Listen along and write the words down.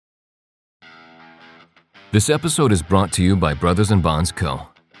This episode is brought to you by Brothers & Bonds Co.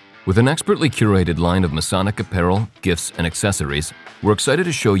 With an expertly curated line of Masonic apparel, gifts, and accessories, we're excited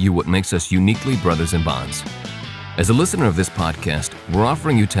to show you what makes us uniquely Brothers & Bonds. As a listener of this podcast, we're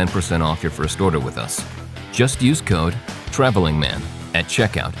offering you 10% off your first order with us. Just use code TRAVELINGMAN at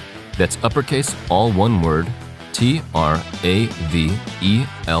checkout. That's uppercase, all one word,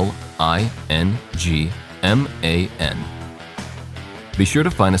 TRAVELINGMAN. Be sure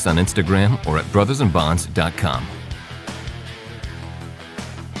to find us on Instagram or at brothersandbonds.com.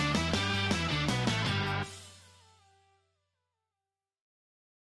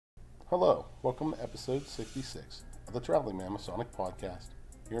 Hello, welcome to episode 66 of the Traveling Man Masonic Podcast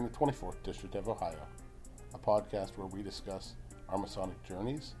here in the 24th District of Ohio, a podcast where we discuss our Masonic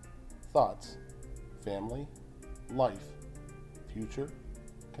journeys, thoughts, family, life, future,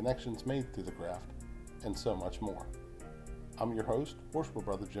 connections made through the craft, and so much more. I'm your host, Worshipful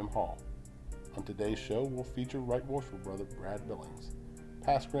Brother Jim Hall. On today's show, we'll feature Right Worshipful Brother Brad Billings,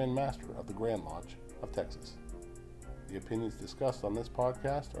 past Grand Master of the Grand Lodge of Texas. The opinions discussed on this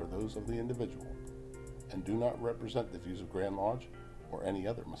podcast are those of the individual and do not represent the views of Grand Lodge or any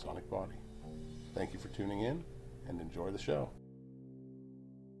other Masonic body. Thank you for tuning in and enjoy the show.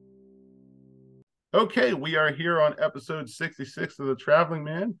 Okay, we are here on episode 66 of the Traveling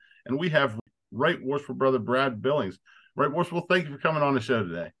Man, and we have Right Worshipful Brother Brad Billings. Right, Worshipful, thank you for coming on the show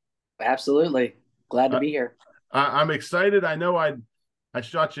today. Absolutely. Glad to be here. I'm excited. I know I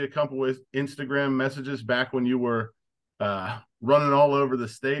shot you a couple of Instagram messages back when you were running all over the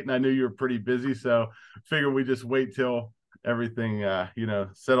state, and I knew you were pretty busy, so figured we just wait till everything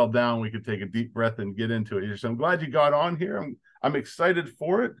settled down. We could take a deep breath and get into it here. So I'm glad you got on here. I'm excited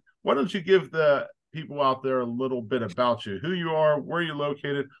for it. Why don't you give the people out there a little bit about you, who you are, where you're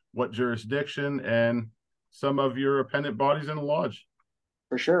located, what jurisdiction, and some of your appendant bodies in the lodge.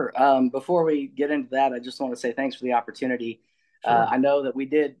 For sure. Before we get into that, I just want to say thanks for the opportunity. Sure. I know that we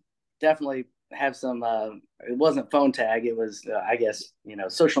did definitely have some, it wasn't phone tag. It was,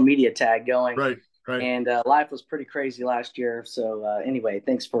 social media tag going. Right. And life was pretty crazy last year. So anyway,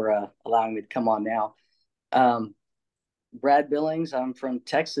 thanks for allowing me to come on now. Brad Billings, I'm from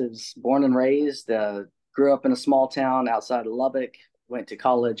Texas, born and raised, grew up in a small town outside of Lubbock, went to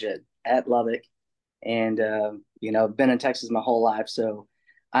college at Lubbock. And, been in Texas my whole life. So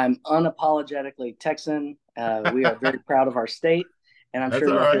I'm unapologetically Texan. We are very proud of our state. And I'm That's sure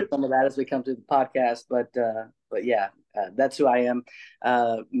we'll right. hear some of that as we come through the podcast. But yeah, that's who I am.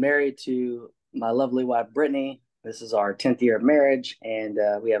 Married to my lovely wife, Brittany. This is our 10th year of marriage. And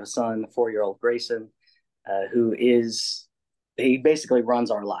we have a son, a 4-year-old Grayson, he basically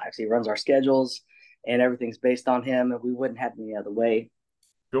runs our lives. He runs our schedules and everything's based on him. And we wouldn't have it any other way.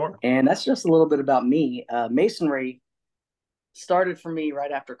 Sure. And that's just a little bit about me. Masonry started for me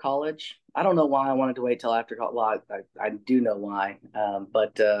right after college. I don't know why I wanted to wait till after college. Well, I do know why,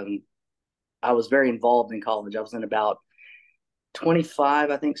 but I was very involved in college. I was in about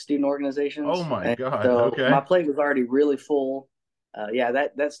 25, I think, student organizations. Oh my God. So Okay. my plate was already really full.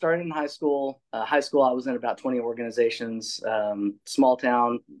 That started in high school. High school, I was in about 20 organizations. Small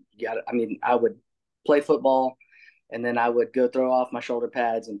town. I would play football. And then I would go throw off my shoulder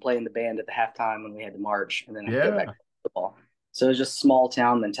pads and play in the band at the halftime when we had to march. And then I'd go back to football. So it was just small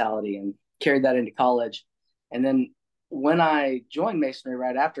town mentality and carried that into college. And then when I joined Masonry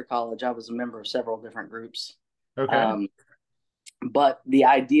right after college, I was a member of several different groups. Okay. But the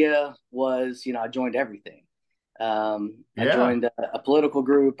idea was, I joined everything. I joined a political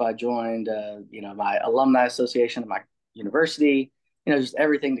group. I joined, my alumni association at my university, just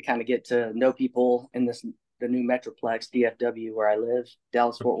everything to kind of get to know people in the new Metroplex, DFW, where I live,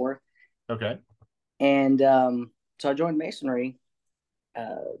 Dallas-Fort Worth. Okay. And so I joined Masonry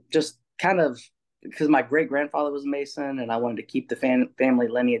just kind of because my great-grandfather was a Mason, and I wanted to keep the family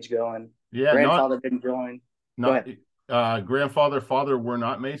lineage going. Yeah. Grandfather didn't join. Grandfather, father were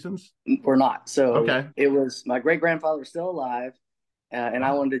not Masons? We're not. So okay. It was my great-grandfather was still alive, and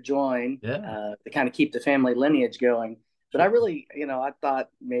I wanted to join to kind of keep the family lineage going. But I really, I thought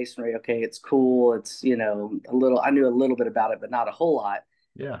Masonry, okay, it's cool. It's, I knew a little bit about it, but not a whole lot.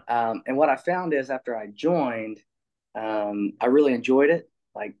 Yeah. And what I found is after I joined, I really enjoyed it,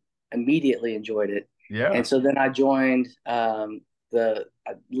 like immediately enjoyed it. Yeah. And so then I joined I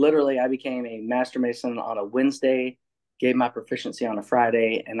became a Master Mason on a Wednesday, gave my proficiency on a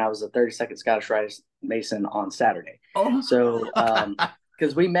Friday, and I was a 32nd Scottish Rite Mason on Saturday. Oh. So,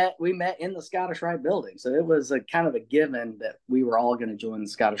 because we met in the Scottish Rite building. So it was a kind of a given that we were all going to join the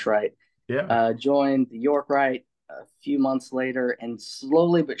Scottish Rite. Yeah. Joined the York Rite a few months later, and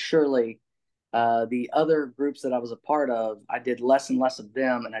slowly but surely The other groups that I was a part of, I did less and less of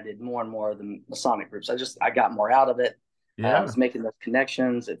them, and I did more and more of the Masonic groups. I got more out of it. I Yeah. was making those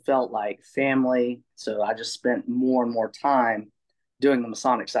connections. It felt like family, so I just spent more and more time doing the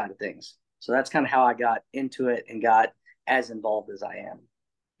Masonic side of things. So that's kind of how I got into it and got as involved as I am.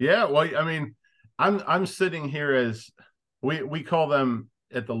 Yeah. Well, I mean, I'm sitting here as we call them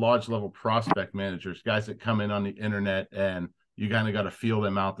at the lodge level prospect managers, guys that come in on the internet, and you kind of got to feel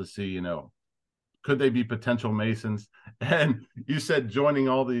them out to see, could they be potential Masons? And you said joining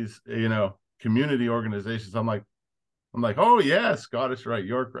all these, community organizations. I'm like, oh yeah, Scottish Rite,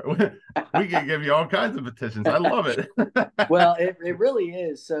 York Rite. We can give you all kinds of petitions. I love it. Well, it really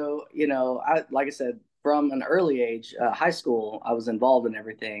is. So, like I said, from an early age, high school, I was involved in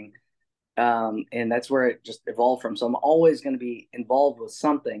everything. And that's where it just evolved from. So I'm always going to be involved with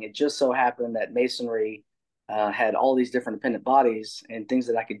something. It just so happened that Masonry had all these different independent bodies and things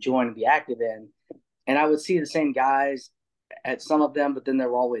that I could join and be active in. And I would see the same guys at some of them, but then there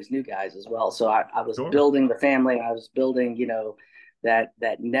were always new guys as well. So I was Sure. building the family. I was building, that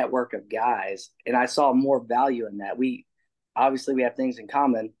network of guys, and I saw more value in that. We obviously we have things in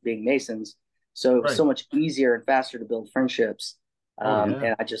common, being Masons, so it was Right. so much easier and faster to build friendships. Oh yeah.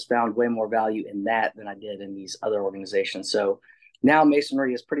 And I just found way more value in that than I did in these other organizations. So now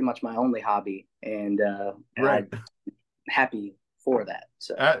Masonry is pretty much my only hobby, and Right. I'm happy for that.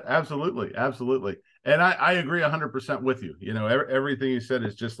 So Absolutely. Absolutely. And I agree 100% with you. Everything you said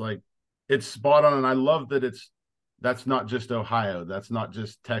is just like, it's spot on. And I love that that's not just Ohio. That's not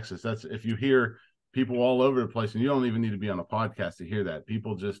just Texas. That's, if you hear people all over the place, and you don't even need to be on a podcast to hear that.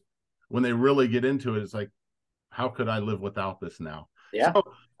 People just, when they really get into it, it's like, how could I live without this now? yeah, So,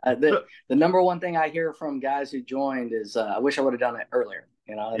 the number one thing I hear from guys who joined is, I wish I would have done it earlier.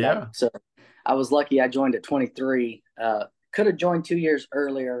 yeah. So I was lucky. I joined at 23. Could have joined 2 years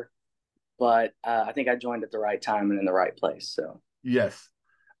earlier, but I think I joined at the right time and in the right place. So Yes.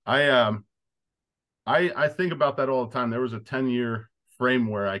 I think about that all the time. There was a 10-year frame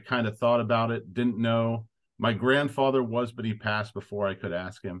where I kind of thought about it, didn't know. My grandfather was, but he passed before I could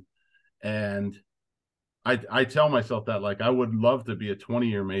ask him. And I tell myself that, like, I would love to be a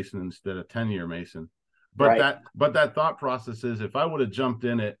 20-year Mason instead of 10-year Mason. But right. that thought process is, if I would have jumped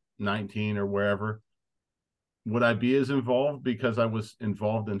in at 19 or wherever, would I be as involved, because I was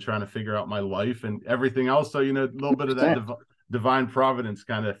involved in trying to figure out my life and everything else? So, a little bit of that divine providence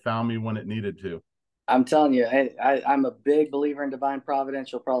kind of found me when it needed to. I'm telling you, I'm a big believer in divine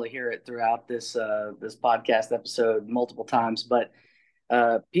providence. You'll probably hear it throughout this podcast episode multiple times. But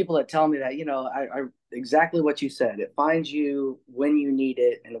people that tell me that, I exactly what you said. It finds you when you need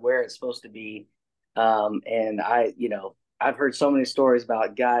it and where it's supposed to be. And I've heard so many stories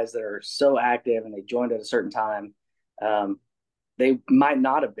about guys that are so active and they joined at a certain time. Um, they might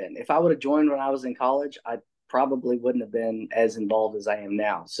not have been. If I would have joined when I was in college, I probably wouldn't have been as involved as I am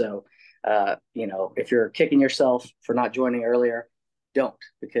now. So, if you're kicking yourself for not joining earlier, don't,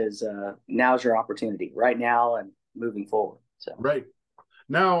 because now's your opportunity right now and moving forward. So, Right.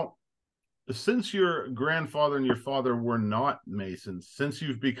 Now, since your grandfather and your father were not Masons, since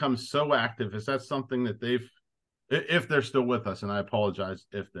you've become so active, is that something that if they're still with us, and I apologize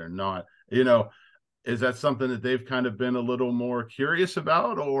if they're not, is that something that they've kind of been a little more curious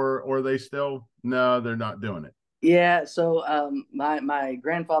about, or are they still, no, they're not doing it? yeah. So, my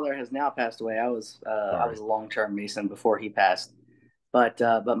grandfather has now passed away. I Sorry. was a long term Mason before he passed, but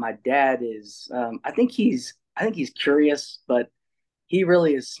my dad is. I think he's curious, but he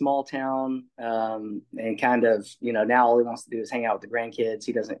really is small town, and kind of, now all he wants to do is hang out with the grandkids.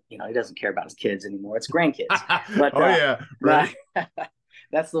 He doesn't care about his kids anymore. It's grandkids. But Oh yeah, right.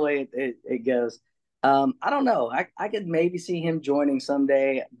 that's the way it goes. I don't know. I could maybe see him joining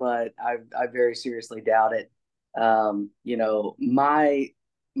someday, but I very seriously doubt it. My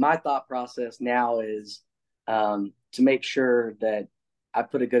thought process now is, to make sure that I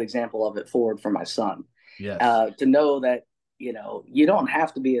put a good example of it forward for my son. Yes. To know that, you don't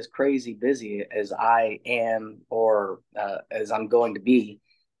have to be as crazy busy as I am, or as I'm going to be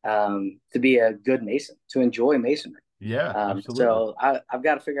a good Mason, to enjoy Masonry. Yeah, absolutely. So I've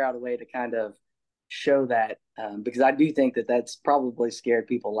got to figure out a way to kind of show that, because I do think that that's probably scared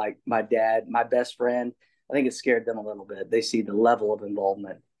people like my dad, my best friend. I think it scared them a little bit. They see the level of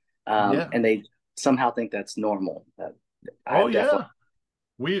involvement, Yeah. and they somehow think that's normal. I Oh definitely.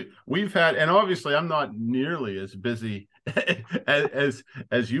 yeah. We've had, and obviously I'm not nearly as busy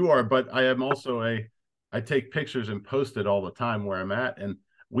as you are, but I am also I take pictures and post it all the time where I'm at. And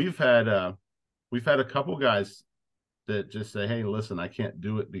we've had a couple guys that just say, hey, listen, I can't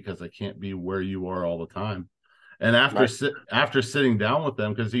do it because I can't be where you are all the time. And after Right. after sitting down with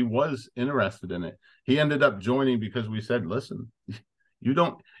them, because he was interested in it, he ended up joining because we said, listen, you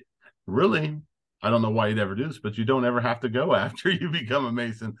don't really, I don't know why you'd ever do this, but you don't ever have to go after you become a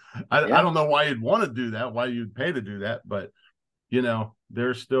Mason. I Yeah. don't know why you'd want to do that, why you'd pay to do that, but you know, there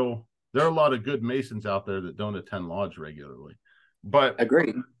are a lot of good Masons out there that don't attend lodge regularly. But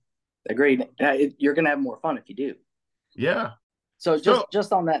Agreed. Agreed. You're going to have more fun if you do. yeah. So So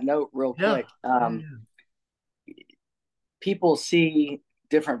just on that note, real yeah. quick, Yeah. people see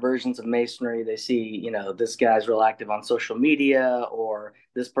different versions of masonry. They see, this guy's real active on social media, or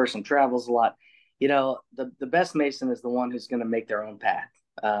this person travels a lot. The best mason is the one who's going to make their own path.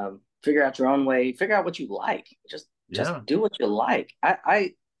 Figure out your own way. Figure out what you like. Just Yeah. do what you like.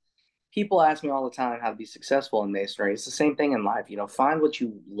 I people ask me all the time how to be successful in masonry. It's the same thing in life. Find what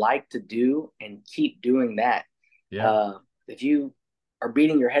you like to do and keep doing that. Yeah. Uh, if you are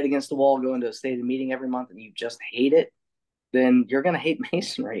beating your head against the wall, going to a stated meeting every month, and you just hate it, then you're going to hate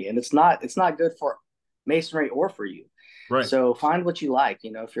masonry, and it's not good for masonry or for you. Right. So find what you like.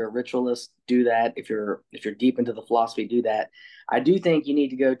 If you're a ritualist, do that. If you're deep into the philosophy, do that. I do think you need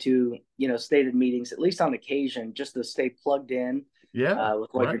to go to stated meetings at least on occasion, just to stay plugged in Yeah.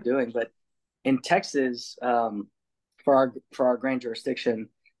 with what Right. you're doing. But in Texas, for our grand jurisdiction,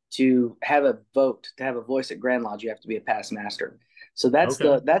 to have a vote, to have a voice at Grand Lodge, you have to be a past master. So that's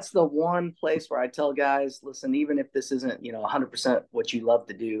Okay. the one place where I tell guys, listen, even if this isn't 100% what you love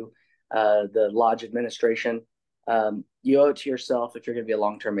to do, the lodge administration, you owe it to yourself, if you're going to be a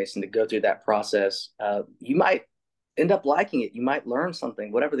long-term Mason, to go through that process. You might end up liking it, you might learn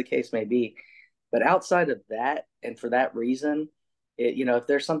something, whatever the case may be. But outside of that, and for that reason, if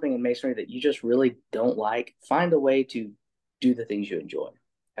there's something in masonry that you just really don't like, find a way to do the things you enjoy,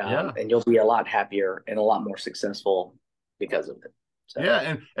 Yeah. and you'll be a lot happier and a lot more successful because of it. So,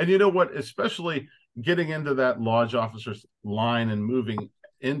 Yeah. And you know what, especially getting into that lodge officer's line and moving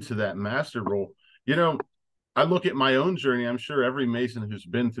into that master role, I look at my own journey. I'm sure every Mason who's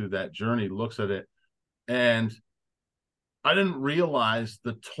been through that journey looks at it, and I didn't realize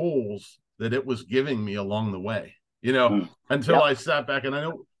the tolls that it was giving me along the way, until yep. I sat back. And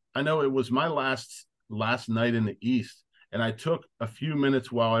I know it was my last night in the East, and I took a few minutes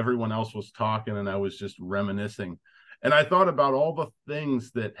while everyone else was talking, and I was just reminiscing. And I thought about all the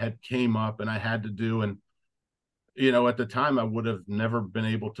things that had came up and I had to do. And, at the time I would have never been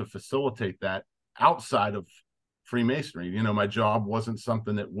able to facilitate that outside of Freemasonry. My job wasn't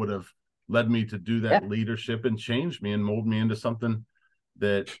something that would have led me to do Yeah, that leadership and change me and mold me into something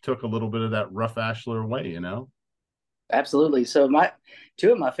that took a little bit of that rough ashlar away. absolutely. So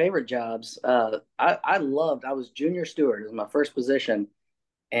two of my favorite jobs, I loved. I was junior steward. It was my first position.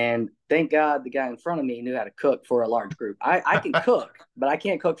 And thank God the guy in front of me knew how to cook for a large group. I can cook, but I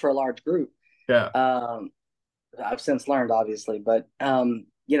can't cook for a large group. Yeah. I've since learned, obviously, but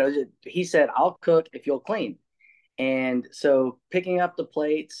he said, "I'll cook if you'll clean." And so picking up the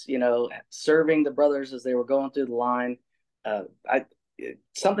plates, serving the brothers as they were going through the line, I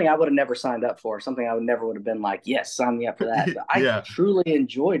something I would have never signed up for, something I would never would have been like, yes, sign me up for that. But I Yeah. truly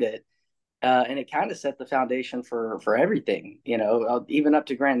enjoyed it. And it kind of set the foundation for everything, even up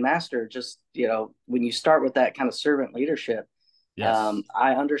to Grand Master. Just when you start with that kind of servant leadership, Yes.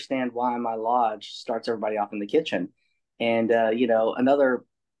 I understand why my lodge starts everybody off in the kitchen. And another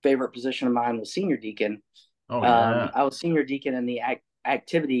favorite position of mine was senior deacon. Oh yeah. I was senior deacon and the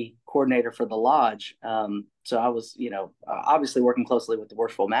activity coordinator for the lodge. So I was, obviously working closely with the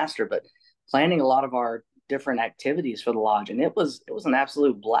worshipful master, but planning a lot of our different activities for the lodge, and it was an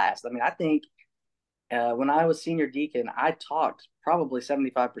absolute blast. I mean, I think when I was senior deacon, I talked probably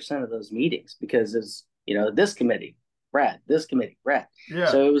 75% of those meetings, because it's this committee, Brad, this committee, Brad. Yeah.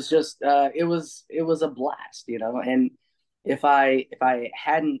 So it was just it was a blast, and if I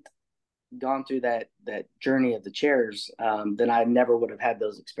hadn't gone through that journey of the chairs, then I never would have had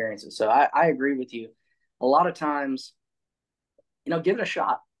those experiences. So I agree with you. A lot of times, give it a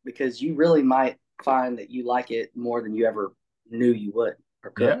shot, because you really might find that you like it more than you ever knew you would or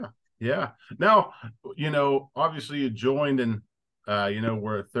could. Yeah. Yeah. Now, obviously you joined, and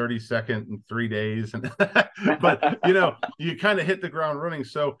we're 32nd in 3 days, and but you kind of hit the ground running.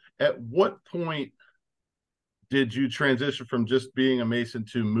 So at what point did you transition from just being a Mason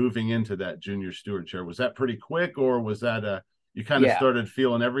to moving into that junior steward chair? Was that pretty quick, or was that you kind of Yeah, started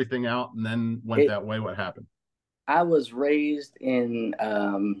feeling everything out and then went it. that way? What happened? I was raised in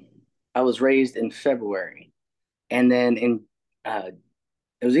February, and then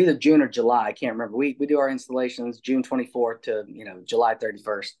it was either June or July. I can't remember. We do our installations June 24th to July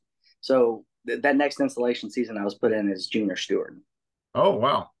 31st. So that next installation season I was put in as junior steward. Oh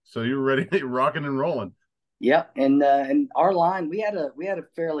wow! So you were ready, rocking and rolling. Yep, and our line, we had a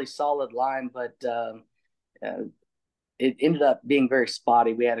fairly solid line, but uh, it ended up being very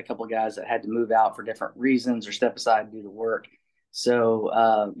spotty. We had a couple of guys that had to move out for different reasons or step aside and do the work.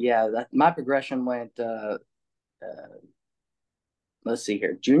 So yeah, my progression went. Let's see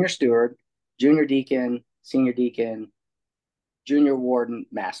here: junior steward, junior deacon, senior deacon, junior warden,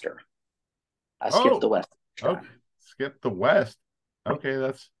 master. I skipped the Oh, west okay. time. Skip the West. Okay,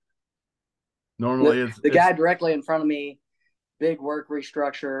 that's The, normally the it's guy directly in front of me, big work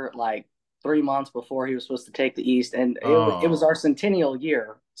restructure, like 3 months before he was supposed to take the East, and it was our oh. centennial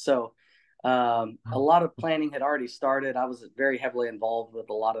year. So a lot of planning had already started. I was very heavily involved with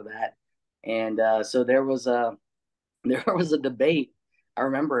a lot of that, and so there was a there was a debate. I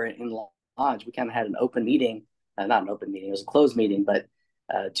remember in Lodge, we kind of had an open meeting, not an open meeting, it was a closed meeting, but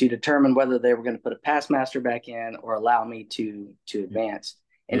to determine whether they were going to put a past master back in or allow me to advance.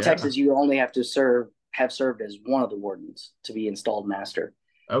 In Yeah. Texas, you only have to have served as one of the wardens to be installed master.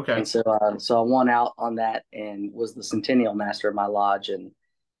 Okay. And so I won out on that and was the centennial master of my lodge. And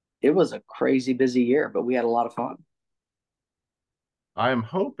it was a crazy busy year, but we had a lot of fun. I am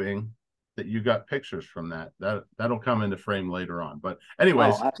hoping that you got pictures from that. That'll come into frame later on. But Oh,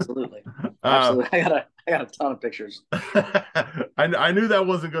 anyways, absolutely. uh Absolutely. I got a ton of pictures. I knew that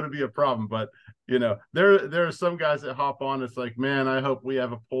wasn't going to be a problem, but there are some guys that hop on. It's like, man, I hope we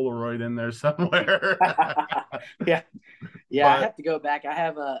have a Polaroid in there somewhere. Yeah. Yeah, I But have to go back. I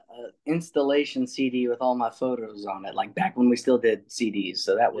have a installation CD with all my photos on it, like back when we still did CDs.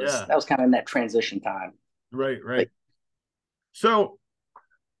 So that was yeah, that was kind of in that transition time. right, But right. So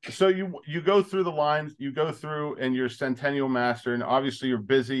you go through the lines, you go through, and you're Centennial Master, and obviously you're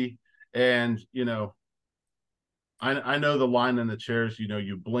busy, and I know the line in the chairs.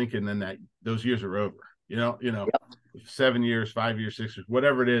 You blink, and then those years are over. 7 years, 5 years, 6 years,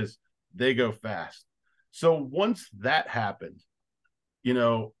 whatever it is, they go fast. So once that happened,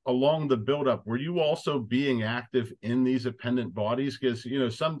 along the buildup, were you also being active in these appendant bodies? Because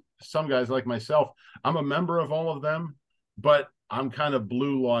some guys like myself, I'm a member of all of them, but I'm kind of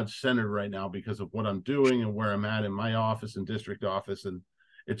Blue Lodge centered right now because of what I'm doing and where I'm at in my office and district office, and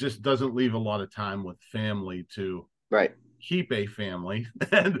it just doesn't leave a lot of time with family to right. keep a family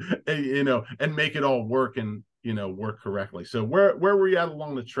and make it all work and work correctly. So where were you at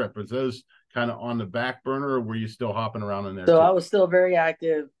along the trip? Was those kind of on the back burner, or were you still hopping around in there So too? I was still very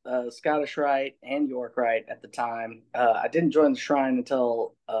active, Scottish Rite and York Rite at the time. I didn't join the Shrine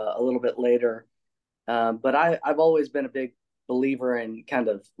until a little bit later, but I've always been a big believer in kind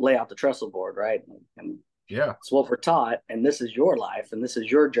of lay out the trestle board, right? And Yeah. it's what we're taught, and this is your life, and this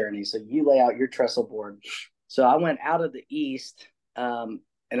is your journey. So you lay out your trestle board. So I went out of the East, and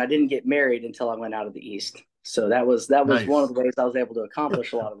I didn't get married until I went out of the East. So that was one of Nice. the ways I was able to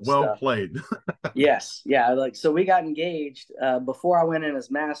accomplish a lot of the Well stuff. played. Yes, yeah, like so we got engaged before I went in as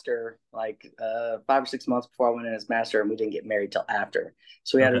master, like 5 or 6 months before I went in as master, and we didn't get married till after.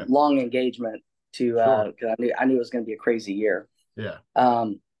 So we had a Okay. long engagement to Sure. because I knew it was going to be a crazy year. Yeah.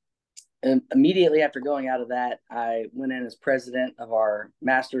 Um, and immediately after going out of that, I went in as president of our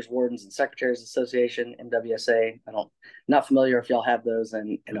Masters, Wardens, and Secretaries Association, MWSA. Not familiar if y'all have those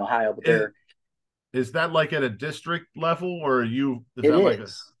in Ohio, but Is, is that like at a district level, or is it that like a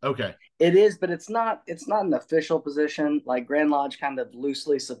is. okay? It is, but it's not an official position. Like Grand Lodge kind of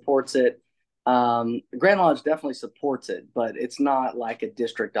loosely supports it. Grand Lodge definitely supports it, but it's not like a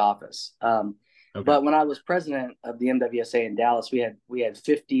district office. Okay. But when I was president of the MWSA in Dallas, we had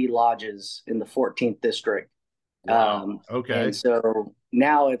 50 lodges in the 14th district. Wow. Okay. And so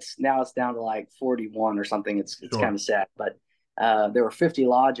now it's down to like 41 or something. It's kind Sure. of sad, but there were 50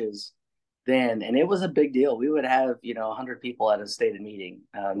 lodges then, and it was a big deal. We would have 100 people at a stated meeting,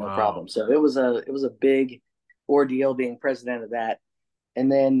 no Wow. problem. So it was a big ordeal being president of that. And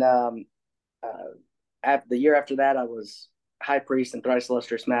then after the year after that, I was high priest and thrice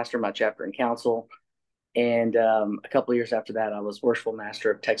illustrious master of my chapter and council. And a couple of years after that, I was worshipful master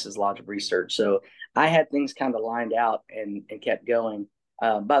of Texas Lodge of Research. So I had things kind of lined out and kept going.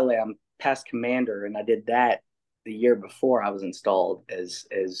 By the way, I'm past commander, and I did that the year before I was installed as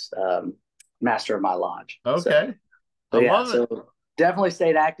master of my lodge. So, Okay. I so yeah, love it. so definitely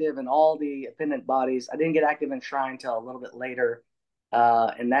stayed active in all the appendant bodies. I didn't get active in Shrine until a little bit later,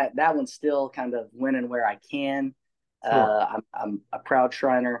 and that one's still kind of when and where I can. Sure. I'm a proud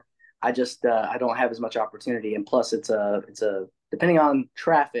Shriner. I just I don't have as much opportunity, and plus it's a depending on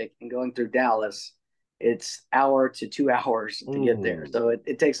traffic and going through Dallas, it's hour to 2 hours to get there. Ooh. So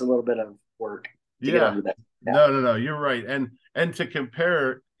it takes a little bit of work to get Yeah. over that. Yeah. No, no, no. You're right. And to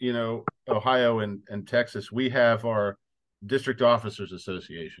compare, Ohio and Texas, we have our district officers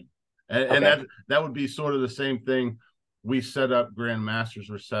association. And that would be sort of the same thing. We set up Grand Masters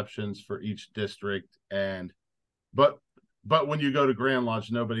receptions for each district, but when you go to Grand Lodge,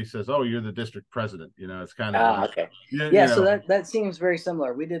 nobody says, "Oh, you're the district president." It's kind of okay. you So know. that seems very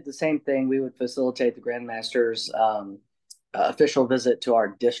similar. We did the same thing. We would facilitate the Grand Masters official visit to our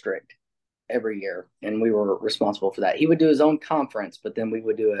district every year, and we were responsible for that. He would do his own conference, but then we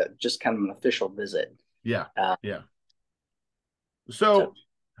would do just kind of an official visit. Yeah. So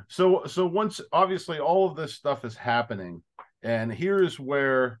once obviously all of this stuff is happening, and here's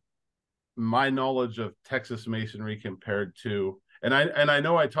where my knowledge of Texas Masonry compared to, and I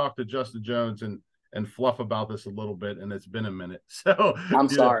know I talked to Justin Jones and Fluff about this a little bit, and it's been a minute. So I'm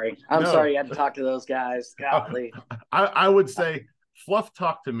sorry you had to talk to those guys. Golly. I would say Fluff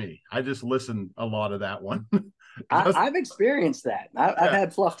talked to me. I just listened a lot of that one. I've experienced that. I've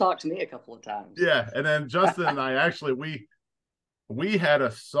had Fluff talk to me a couple of times. Yeah, and then Justin and I actually we had a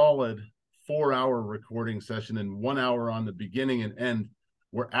solid 4-hour recording session, and 1 hour on the beginning and end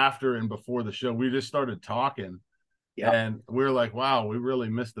were after and before the show. We just started talking. Yep. And we were like, wow, we really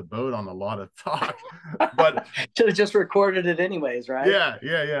missed the boat on a lot of talk. But should have just recorded it anyways, right?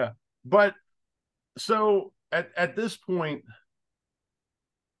 Yeah. But so at this point,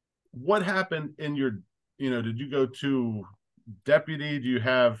 what happened in your, did you go to deputy? Do you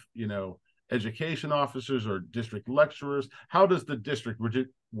have, education officers or district lecturers? How does the district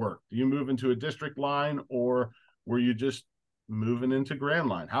work? Do you move into a district line, or were you just moving into Grand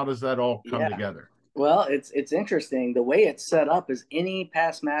Line? How does that all come together? Well, it's interesting. The way it's set up is any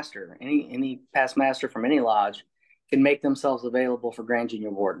past master from any lodge can make themselves available for Grand Junior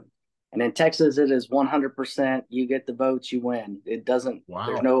Warden. And in Texas, it is 100%. You get the votes, you win. It doesn't. Wow.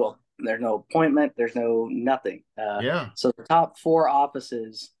 There's no appointment. There's no nothing. So the top 4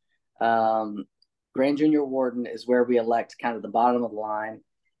 offices, Grand Junior Warden is where we elect kind of the bottom of the line.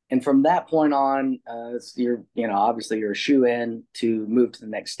 And from that point on, obviously you're a shoe-in to move to the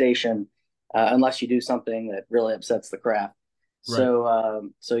next station, unless you do something that really upsets the craft. Right.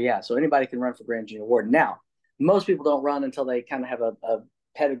 So anybody can run for Grand Junior Warden. Now, most people don't run until they kind of have a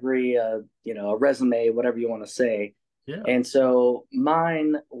pedigree, a resume, whatever you want to say. Yeah. And so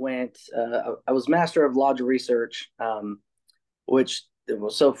mine went. I was Master of Lodge Research,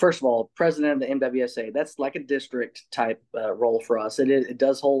 so first of all, president of the MWSA. That's like a district type role for us. It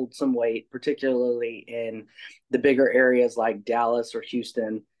does hold some weight, particularly in the bigger areas like Dallas or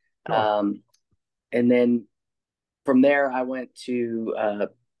Houston. Sure. And then from there, I went to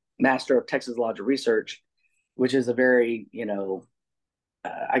Master of Texas Lodge Research, which is a very,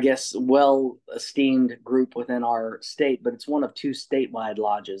 I guess, well-esteemed group within our state, but it's one of 2 statewide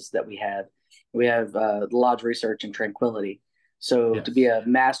lodges that we have. We have the Lodge Research and Tranquility. So to be a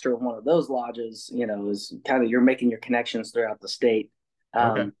master of one of those lodges, is kind of, you're making your connections throughout the state.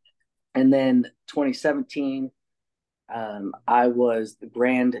 And then 2017, I was the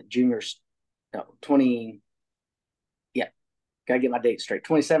Grand Junior. Gotta get my dates straight.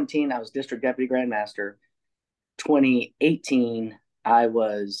 2017, I was District Deputy Grand Master. 2018, I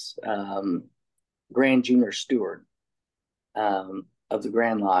was Grand Junior Steward of the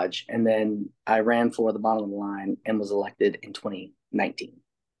Grand Lodge, and then I ran for the bottom of the line and was elected in 2019.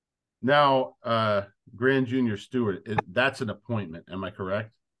 Now, Grand Junior Steward, that's an appointment. Am I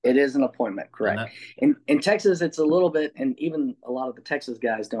correct? It is an appointment, correct. In Texas, it's a little bit, and even a lot of the Texas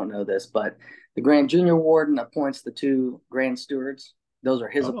guys don't know this, but the Grand Junior Warden appoints the 2 Grand Stewards. Those are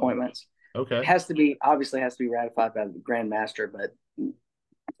his appointments. Okay. It has to be ratified by the Grand Master, but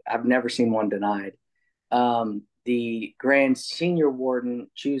I've never seen one denied. The Grand Senior Warden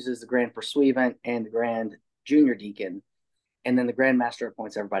chooses the Grand Pursuivant and the Grand Junior Deacon, and then the Grand Master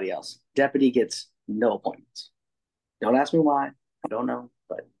appoints everybody else. Deputy gets no appointments. Don't ask me why. I don't know,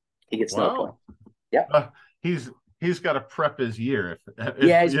 but he gets no appointment. Yeah. He's got to prep his year.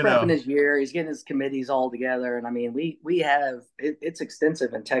 He's prepping his year. He's getting his committees all together. And I mean, we have, it's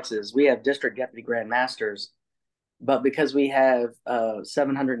extensive in Texas. We have District Deputy Grand Masters, but because we have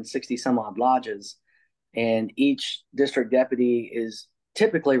 760 some odd lodges, and each district deputy is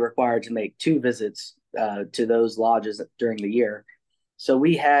typically required to make 2 visits to those lodges during the year. So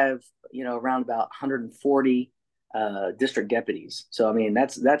we have, around about 140 district deputies. So, I mean,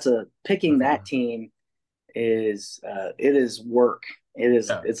 that's picking that team is it is work.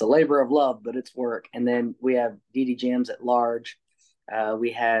 It's a labor of love, but it's work. And then we have DDGMs at large.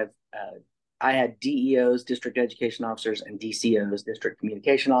 We have I had DEOs, district education officers, and DCOs, district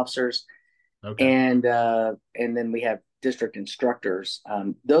communication officers. Okay. And then we have district instructors.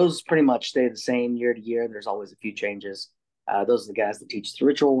 Those pretty much stay the same year to year. There's always a few changes. Those are the guys that teach the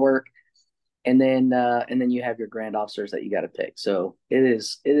ritual work. and then you have your grand officers that you got to pick. So it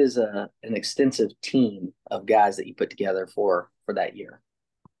is an extensive team of guys that you put together for that year.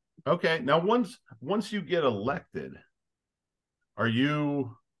 Okay. Now, once you get elected,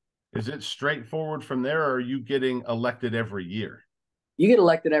 is it straightforward from there, or are you getting elected every year? You get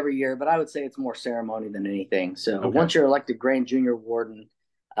elected every year, but I would say it's more ceremony than anything. So Okay. once you're elected Grand Junior Warden,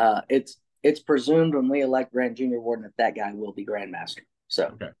 it's presumed when we elect Grand Junior Warden that guy will be Grand Master. So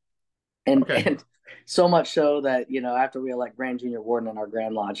Okay. and Okay. and so much so that after we elect Grand Junior Warden in our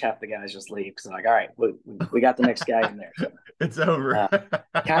Grand Lodge, half the guys just leave because they're like, all right, we got the next guy in there. So It's over.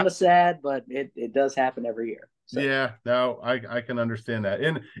 kind of sad, but it does happen every year. So. Yeah, no, I can understand that.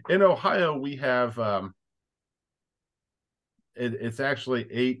 In Ohio, we have it's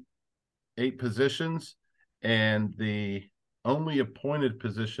actually eight positions, and the only appointed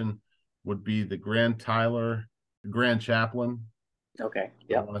position would be the Grand Chaplain. Okay.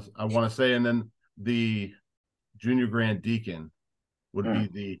 Yeah. I want to say, and then the Junior Grand Deacon would be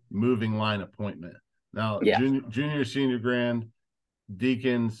the moving line appointment. Now, Yeah. junior, senior Grand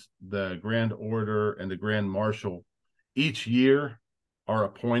Deacons, the Grand Order, and the Grand Marshal each year are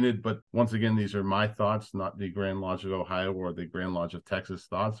appointed. But once again, these are my thoughts, not the Grand Lodge of Ohio or the Grand Lodge of Texas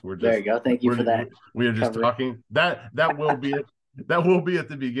thoughts. There you go. Thank you for that. We are just talking. That will be it. That will be at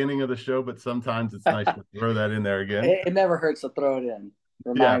the beginning of the show, but sometimes it's nice to throw that in there again. It never hurts to throw it in.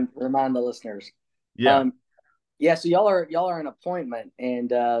 Remind the listeners. Yeah. Yeah, so y'all are an appointment, and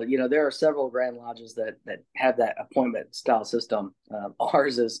there are several Grand Lodges that have that appointment style system.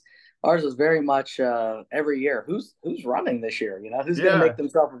 Ours is very much every year. Who's running this year? Who's going to make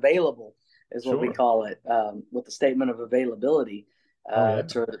themselves available is what we call it, with the statement of availability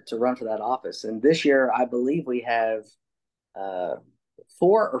to run for that office. And this year, I believe we have 4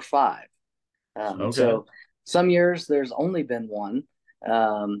 or 5. So some years there's only been one.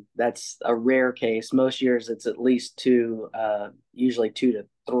 That's a rare case. Most years it's at least 2, usually 2 to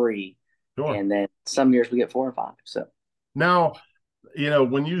 3. Sure. And then some years we get 4 or 5. So now,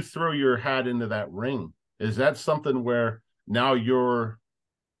 when you throw your hat into that ring, is that something where now you're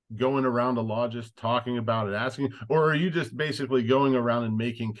going around the lodges talking about it, asking, or are you just basically going around and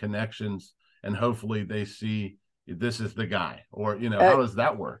making connections and hopefully they see this is the guy, or how does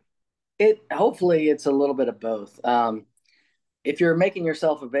that work? Hopefully it's a little bit of both. If you're making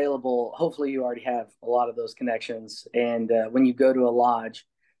yourself available, hopefully you already have a lot of those connections. And when you go to a lodge,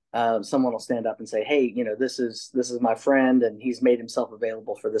 someone will stand up and say, hey, this is my friend, and he's made himself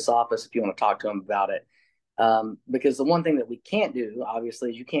available for this office if you want to talk to him about it. Because the one thing that we can't do, obviously,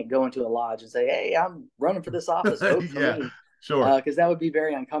 is you can't go into a lodge and say, hey, I'm running for this office. Vote for me. Sure. Because that would be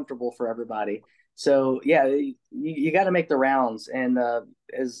very uncomfortable for everybody. So, yeah, you got to make the rounds. And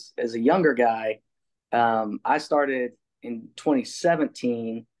as a younger guy, I started in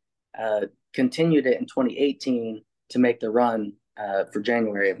 2017, continued it in 2018 to make the run for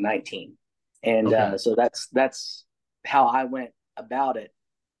January of 19. And so that's how I went about it.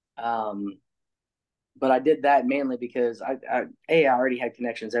 But I did that mainly because I already had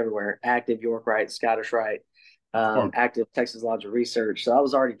connections everywhere: active York Rite, Scottish Rite, active Texas Lodge of Research. So I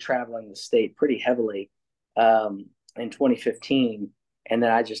was already traveling the state pretty heavily in 2015, and then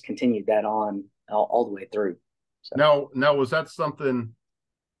I just continued that on all the way through. So. Now, was that something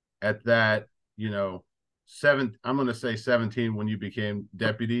at that, I'm going to say 17 when you became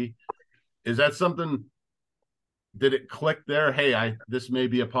deputy? Is that something? Did it click there? Hey, this may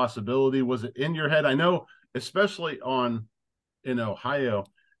be a possibility. Was it in your head? I know, especially in Ohio,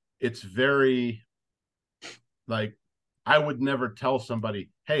 it's very like, I would never tell somebody,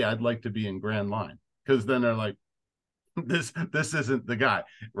 hey, I'd like to be in Grand Line, because then they're like, this isn't the guy,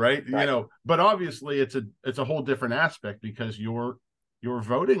 right? But obviously it's a whole different aspect because you're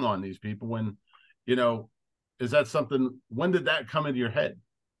voting on these people. When is that something? When did that come into your head?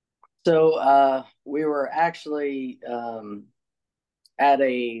 So we were actually at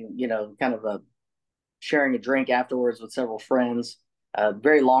a kind of a sharing a drink afterwards with several friends.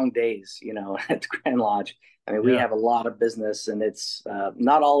 Very long days, at the Grand Lodge. I mean, we have a lot of business, and it's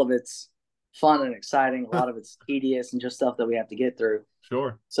not all of it's fun and exciting. A lot of it's tedious and just stuff that we have to get through.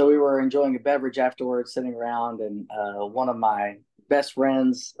 Sure. So we were enjoying a beverage afterwards, sitting around, and one of my best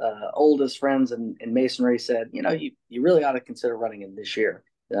friends, oldest friends in Masonry said, you really ought to consider running in this year.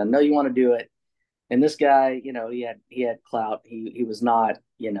 I know you want to do it. And this guy, he had clout. He was not,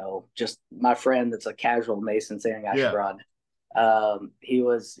 just my friend that's a casual Mason saying I should run. He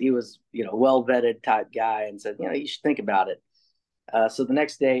was, well vetted type guy, and said, you should think about it. So the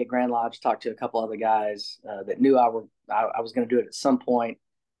next day at Grand Lodge, talked to a couple other guys that knew I was going to do it at some point.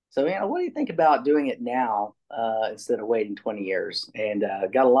 So, what do you think about doing it now instead of waiting 20 years? And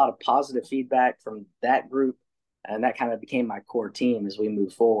got a lot of positive feedback from that group, and that kind of became my core team as we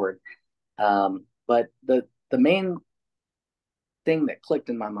move forward. But the main thing that clicked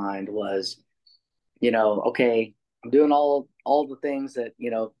in my mind was, okay, I'm doing all the things that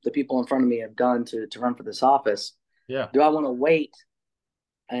the people in front of me have done to run for this office. Yeah. Do I want to wait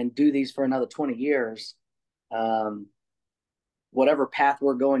and do these for another 20 years? Whatever path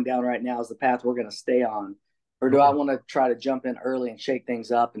we're going down right now is the path we're going to stay on, or do I want to try to jump in early and shake things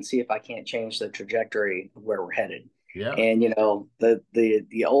up and see if I can't change the trajectory of where we're headed? Yeah. And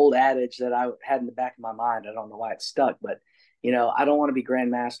the old adage that I had in the back of my mind, I don't know why it stuck, but I don't want to be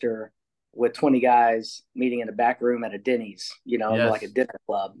grandmaster with 20 guys meeting in a back room at a Denny's, Yes. like a dinner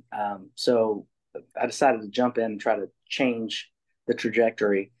club. So I decided to jump in and try to change the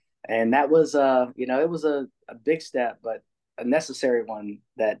trajectory, and that was it was a big step, but a necessary one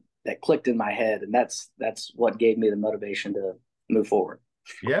that clicked in my head, and that's what gave me the motivation to move forward.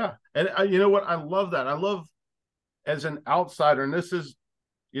 Yeah. And you know what? I love that. I love, as an outsider, and this is,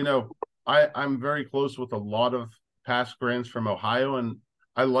 I'm very close with a lot of past grands from Ohio, and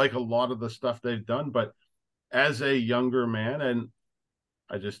I like a lot of the stuff they've done. But as a younger man, and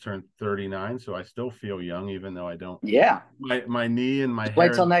I just turned 39, so I still feel young, even though I don't. Yeah. My knee and my Just hair.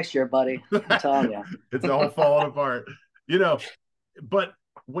 wait till next year, buddy. I'm telling you. It's all falling apart. But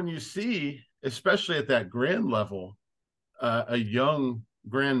when you see, especially at that grand level, a young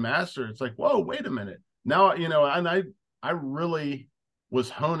grandmaster, it's like, whoa, wait a minute. Now, and I really was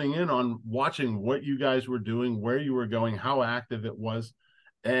honing in on watching what you guys were doing, where you were going, how active it was,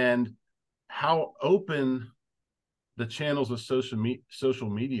 and how open the channels of social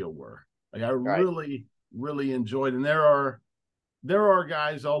media were. Like, I really, really enjoyed, and there are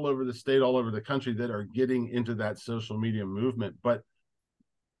guys all over the state, all over the country that are getting into that social media movement, but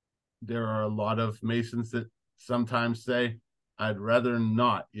there are a lot of Masons that sometimes say, I'd rather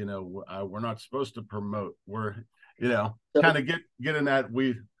not, we're not supposed to promote. We're, kind of get in that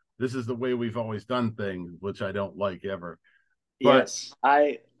this is the way we've always done things, which I don't like ever. But, yes,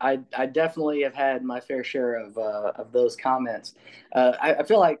 I definitely have had my fair share of those comments. I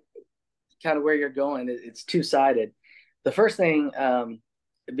feel like kind of where you're going, it's two-sided. The first thing,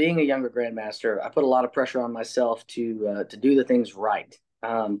 being a younger grandmaster, I put a lot of pressure on myself to do the things right,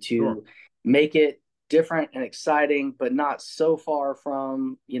 to Sure. make it different and exciting, but not so far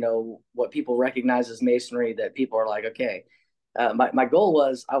from what people recognize as masonry that people are like, okay. My goal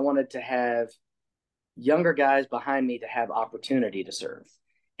was I wanted to have younger guys behind me to have opportunity to serve,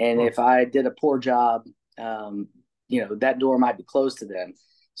 and Sure. if I did a poor job, that door might be closed to them.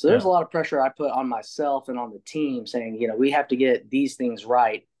 So there's Yeah. a lot of pressure I put on myself and on the team, saying, we have to get these things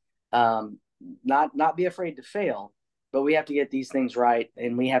right. Not be afraid to fail, but we have to get these things right,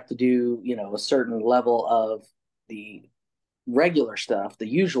 and we have to do, a certain level of the regular stuff, the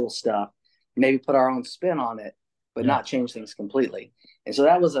usual stuff, maybe put our own spin on it, but Yeah. not change things completely. And so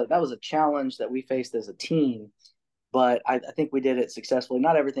that was a challenge that we faced as a team, but I think we did it successfully.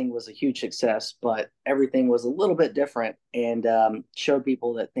 Not everything was a huge success, but everything was a little bit different, and showed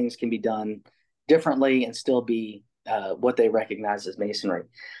people that things can be done differently and still be what they recognize as masonry.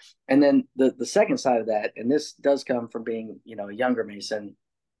 And then the second side of that, and this does come from being a younger Mason,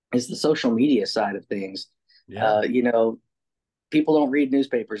 is the social media side of things. Yeah. People don't read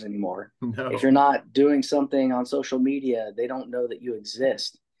newspapers anymore. No. If you're not doing something on social media, they don't know that you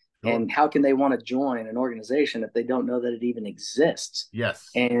exist. Sure. And how can they want to join an organization if they don't know that it even exists? Yes.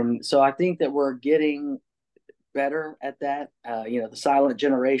 And so I think that we're getting better at that. The silent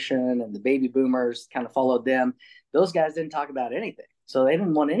generation and the baby boomers kind of followed them. Those guys didn't talk about anything, so they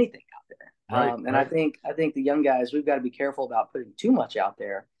didn't want anything out there. Right. And I think the young guys, we've got to be careful about putting too much out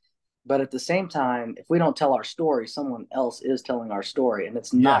there. But at the same time, if we don't tell our story, someone else is telling our story, and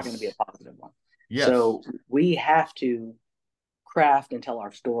it's not going to be a positive one. Yes. So we have to craft and tell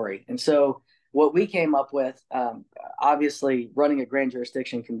our story. And so what we came up with, obviously running a grand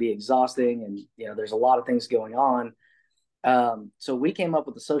jurisdiction can be exhausting, and there's a lot of things going on. So we came up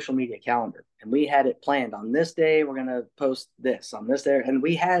with a social media calendar, and we had it planned. On this day, we're going to post this. On this day, and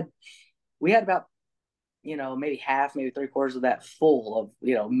we had about maybe half, maybe three-quarters of that full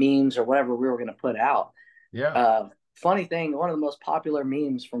of memes or whatever we were going to put out. Yeah. Funny thing, one of the most popular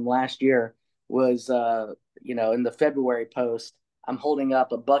memes from last year was in the February post, I'm holding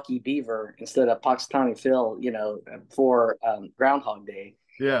up a Bucky Beaver instead of Pakistani Phil, for Groundhog Day.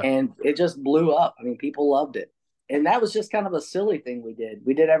 Yeah. And it just blew up. I mean, people loved it. And that was just kind of a silly thing we did.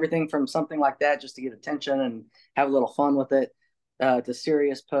 We did everything from something like that just to get attention and have a little fun with it, to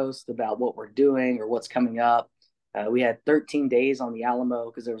serious posts about what we're doing or what's coming up. We had 13 days on the Alamo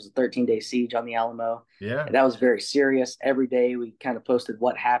because there was a 13-day siege on the Alamo. Yeah. And that was very serious. Every day we kind of posted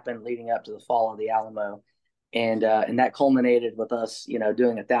what happened leading up to the fall of the Alamo. And that culminated with us,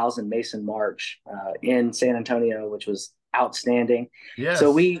 doing 1,000 Mason March in San Antonio, which was outstanding. So Yes.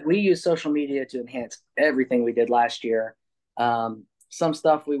 we use social media to enhance everything we did last year. Some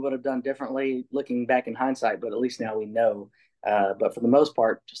stuff we would have done differently looking back in hindsight, but at least now we know. But for the most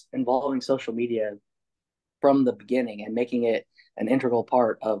part, just involving social media from the beginning and making it an integral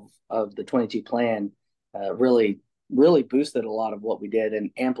part of the 22 plan really boosted a lot of what we did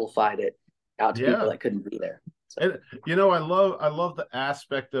and amplified it out to people Yeah. that couldn't be there. So. And I love the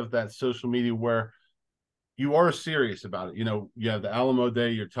aspect of that social media where you are serious about it. You have the Alamo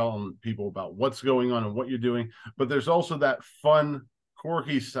Day, you're telling people about what's going on and what you're doing, but there's also that fun,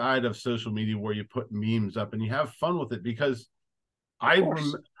 quirky side of social media where you put memes up and you have fun with it, because I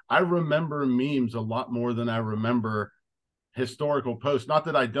remember memes a lot more than I remember historical posts. Not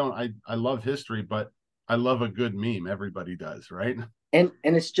that I don't. I love history, but I love a good meme. Everybody does, right? And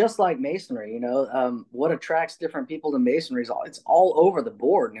it's just like masonry, what attracts different people to masonry is it's all over the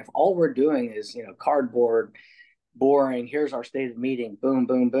board. And if all we're doing is, cardboard, boring, here's our stated meeting, boom,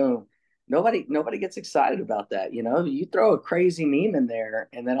 boom, boom. Nobody gets excited about that. You throw a crazy meme in there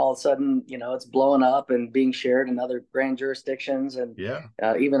and then all of a sudden, it's blowing up and being shared in other grand jurisdictions and Yeah,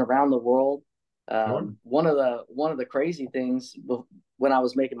 even around the world. sure. One of the crazy things when I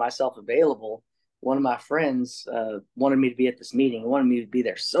was making myself available, one of my friends wanted me to be at this meeting, wanted me to be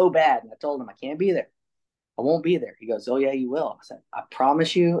there so bad. And I told him I can't be there. I won't be there. He goes, "Oh yeah, you will." I said, "I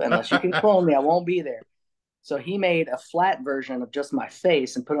promise you, unless you can clone me, I won't be there." So he made a flat version of just my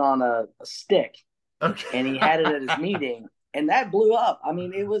face and put it on a stick, Okay. and he had it at his meeting, and that blew up. I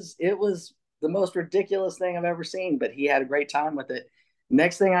mean, it was the most ridiculous thing I've ever seen, but he had a great time with it.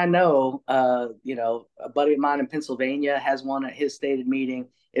 Next thing I know, a buddy of mine in Pennsylvania has one at his stated meeting.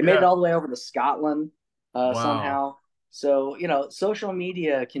 It made it Yeah. all the way over to Scotland Wow. somehow. So social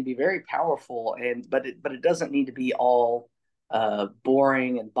media can be very powerful, but it doesn't need to be all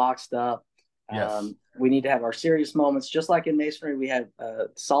boring and boxed up. Yes. We need to have our serious moments, just like in masonry. We have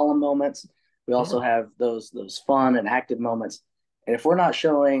solemn moments. We also Sure. have those fun and active moments. And if we're not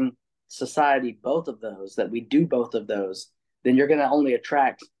showing society both of those, that we do both of those, then you're going to only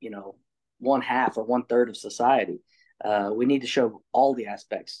attract, one half or one third of society. We need to show all the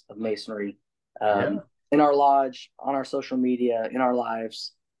aspects of masonry Yeah. in our lodge, on our social media, in our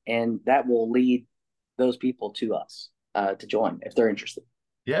lives, and that will lead those people to us to join if they're interested.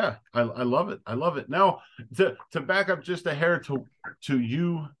 Yeah. I love it. I love it. Now, to back up just a hair to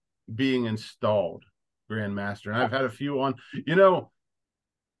you being installed Grand Master, and I've had a few on,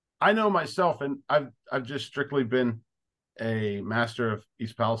 I know myself, and I've just strictly been a master of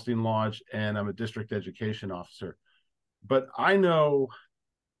East Palestine Lodge, and I'm a district education officer. But I know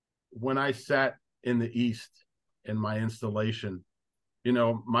when I sat in the East in my installation,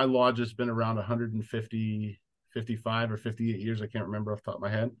 my lodge has been around 150, 55 or 58 years. I can't remember off the top of my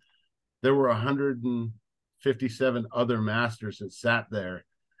head. There were 157 other masters that sat there.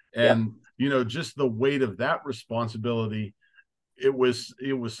 Yep. And, just the weight of that responsibility, it was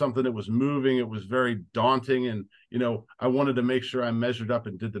something that was moving. It was very daunting. And, I wanted to make sure I measured up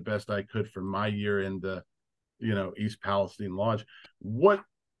and did the best I could for my year in the, East Palestine Lodge.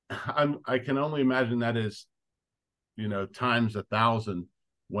 I can only imagine that is, times 1,000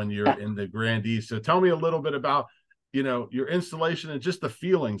 when you're in the Grand East. So tell me a little bit about, your installation and just the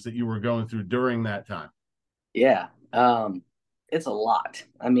feelings that you were going through during that time. Yeah. It's a lot.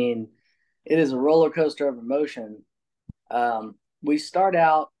 I mean, it is a roller coaster of emotion. We start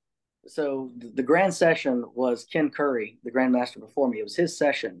out, so the grand session was Ken Curry, the grandmaster before me. It was his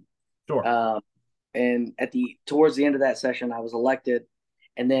session. Sure. And towards the end of that session, I was elected.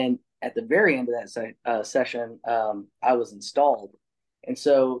 And then at the very end of that session, I was installed. And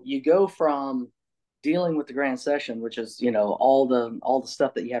so you go from dealing with the grand session, which is, all the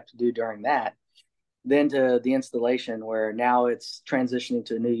stuff that you have to do during that, then to the installation where now it's transitioning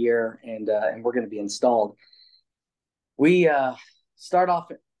to a new year and we're going to be installed. We start off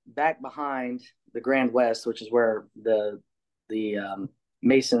back behind the Grand West, which is where the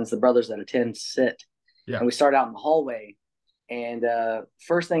Masons, the brothers that attend, sit. Yeah. And we start out in the hallway. And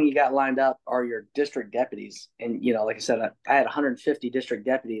first thing you got lined up are your district deputies. And, like I said, I had 150 district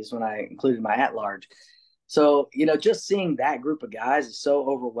deputies when I included my at-large. So, just seeing that group of guys is so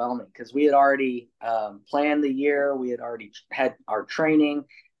overwhelming because we had already planned the year. We had already had our training.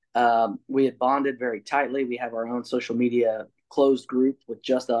 We had bonded very tightly. We have our own social media closed group with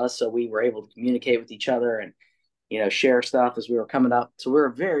just us. So we were able to communicate with each other and, share stuff as we were coming up. So we were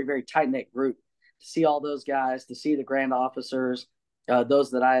a very, very tight-knit group. to see all those guys, to see the grand officers,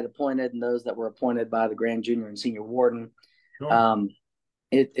 those that I had appointed and those that were appointed by the grand junior and senior warden. Sure.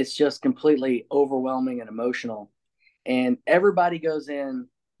 It's just completely overwhelming and emotional. And everybody goes in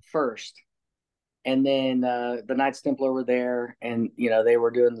first. And then the Knights Templar were there, and they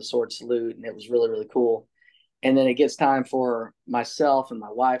were doing the sword salute, and it was really, really cool. And then it gets time for myself and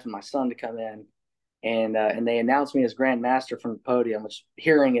my wife and my son to come in, and they announced me as Grand Master from the podium, which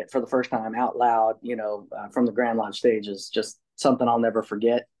hearing it for the first time out loud, from the Grand Lodge stage is just something I'll never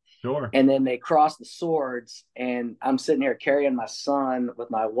forget. Sure. And then they cross the swords, and I'm sitting here carrying my son with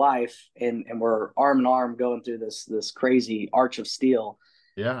my wife, and we're arm in arm going through this crazy arch of steel.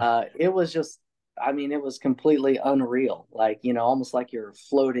 Yeah. It was just, it was completely unreal. Like, almost like you're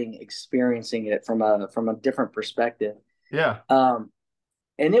floating, experiencing it from a different perspective. Yeah.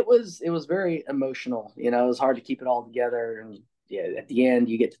 And it was very emotional. It was hard to keep it all together. And yeah, at the end,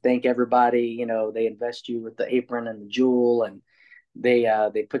 you get to thank everybody. They invest you with the apron and the jewel, and they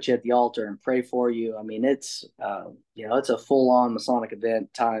put you at the altar and pray for you. It's it's a full on Masonic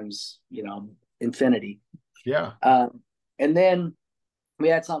event times infinity. Yeah. And then we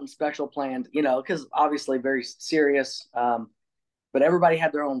had something special planned, because obviously very serious. But everybody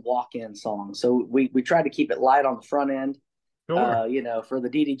had their own walk-in song, so we tried to keep it light on the front end. Sure. For the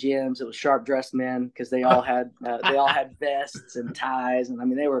DDGMs, it was sharp dressed men because they all had vests and ties,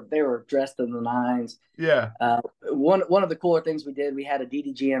 and they were dressed in the nines. Yeah. One of the cooler things we did, we had a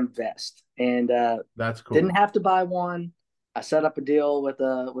DDGM vest, and that's cool. Didn't have to buy one. I set up a deal with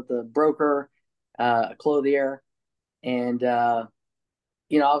a broker, a clothier, and I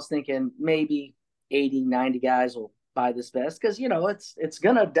was thinking maybe 80, 90 guys will buy this vest because it's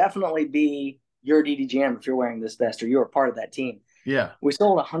gonna definitely be your DDGM if you're wearing this vest or you're a part of that team. Yeah. We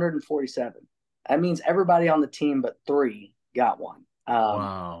sold 147. That means everybody on the team but 3 got one.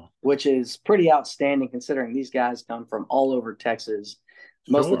 Wow. Which is pretty outstanding considering these guys come from all over Texas.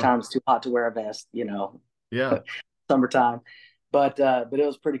 Most of the time it's too hot to wear a vest, Yeah. Summertime. But it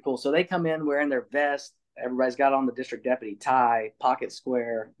was pretty cool. So they come in wearing their vest. Everybody's got on the district deputy tie, pocket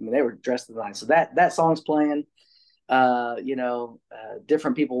square. They were dressed to the nines. So that song's playing.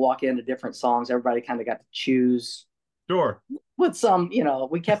 Different people walk into different songs. Everybody kind of got to choose. Sure. With some,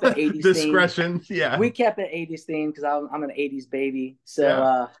 we kept it 80s discretion. Theme. Yeah. We kept it 80s theme because I'm an 80s baby.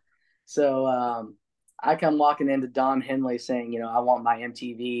 So, I come walking into Don Henley saying, I want my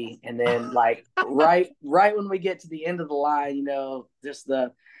MTV. And then like right when we get to the end of the line, just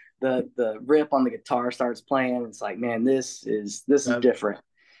the rip on the guitar starts playing. It's like, man, this is different.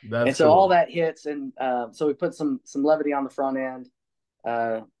 And so all that hits, and so we put some levity on the front end.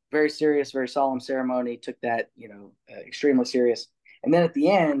 Very serious, very solemn ceremony. Took that, extremely serious. And then at the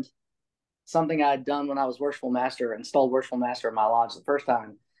end, something I had done when I was installed worshipful master in my lodge the first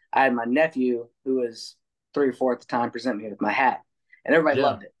time. I had my nephew, who was 3 or 4 at the time, present me with my hat, and everybody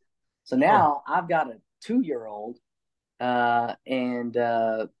loved it. So now I've got a 2-year-old,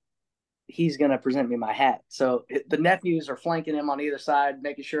 and he's going to present me my hat. So the nephews are flanking him on either side,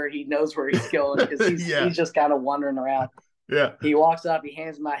 making sure he knows where he's going because he's just kind of wandering around. Yeah. He walks up, he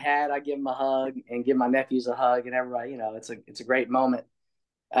hands my hat, I give him a hug and give my nephews a hug, and everybody, it's a great moment.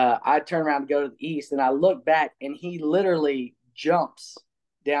 I turn around to go to the east, and I look back, and he literally jumps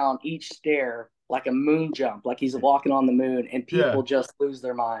down each stair like a moon jump, like he's walking on the moon, and people just lose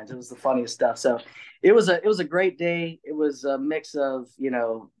their minds. It was the funniest stuff. So it was a great day. It was a mix of,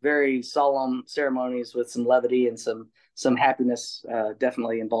 very solemn ceremonies with some levity and some happiness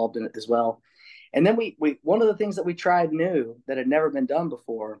definitely involved in it as well. And then we one of the things that we tried new that had never been done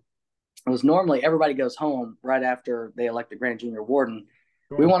before was normally everybody goes home right after they elect the Grand Junior Warden.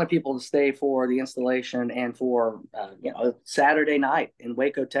 Sure. We wanted people to stay for the installation and for Saturday night in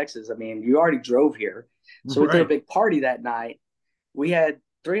Waco, Texas. You already drove here, so we did a big party that night. We had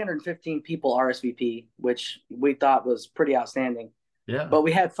 315 people RSVP, which we thought was pretty outstanding. Yeah. But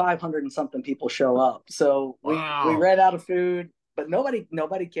we had 500 and something people show up, so we ran out of food. But nobody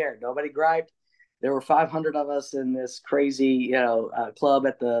cared. Nobody griped. There were 500 of us in this crazy, club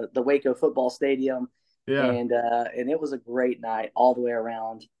at the Waco football stadium. Yeah. And it was a great night all the way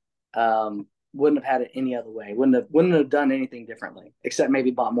around. Wouldn't have had it any other way. Wouldn't have done anything differently, except maybe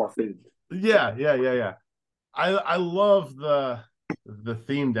bought more food. Yeah. I love the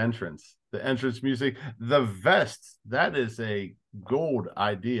themed entrance, the entrance music, the vests. That is a gold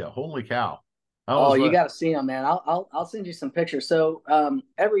idea. Holy cow. You got to see them, man. I'll send you some pictures. So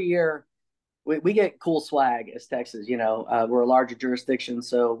every year we get cool swag as Texas. We're a larger jurisdiction,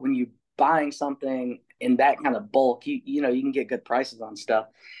 so when you buying something in that kind of bulk, you can get good prices on stuff.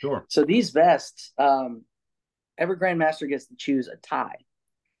 Sure. So these vests, every Grandmaster gets to choose a tie.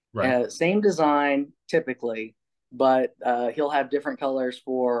 Right. Same design typically, but he'll have different colors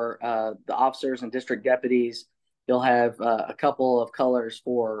for the officers and district deputies. He'll have a couple of colors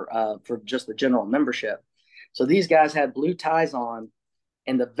for just the general membership. So these guys had blue ties on,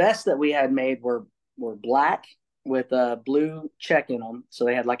 and the vests that we had made were black with a blue check in them. So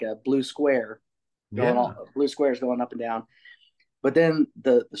they had like a blue square Yeah. blue squares going up and down. But then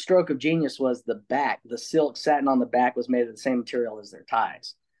the stroke of genius was the back. The silk satin on the back was made of the same material as their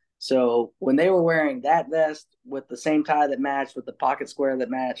ties. So when they were wearing that vest with the same tie that matched, with the pocket square that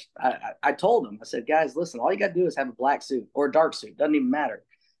matched, I told them, I said, guys, listen, all you got to do is have a black suit or a dark suit. Doesn't even matter.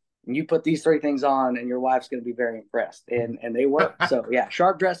 And you put these three things on, and your wife's going to be very impressed. And they were. So yeah,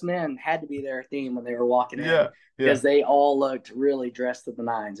 sharp dressed men had to be their theme when they were walking in, Yeah. Yeah. because they all looked really dressed to the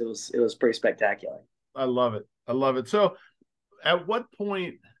nines. It was pretty spectacular. I love it. I love it. So at what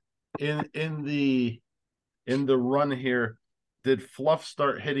point in the run here did Fluff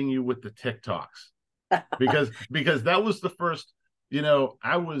start hitting you with the TikToks? Because that was the first,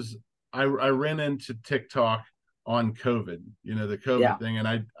 I ran into TikTok on COVID, the COVID Yeah. thing,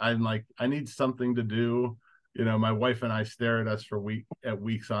 and I'm like, I need something to do. My wife and I stare at us for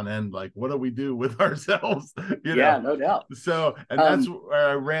weeks on end, like, what do we do with ourselves? Yeah, no doubt. So, and that's where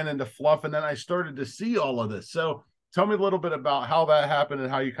I ran into Fluff, and then I started to see all of this. So tell me a little bit about how that happened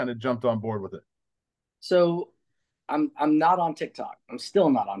and how you kind of jumped on board with it. So I'm not on TikTok. I'm still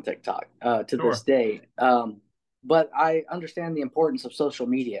not on TikTok to this Sure. day. But I understand the importance of social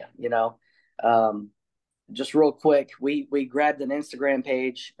media. Um, just real quick, we grabbed an Instagram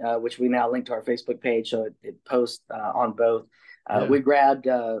page, which we now link to our Facebook page, so it posts on both. Yeah. We grabbed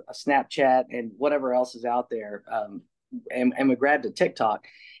a Snapchat and whatever else is out there, and we grabbed a TikTok,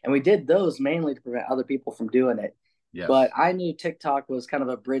 and we did those mainly to prevent other people from doing it. Yes. But I knew TikTok was kind of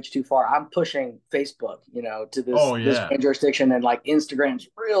a bridge too far. I'm pushing Facebook, to this Oh, this yeah. jurisdiction, and like Instagram's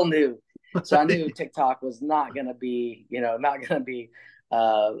real new, so I knew TikTok was not going to be,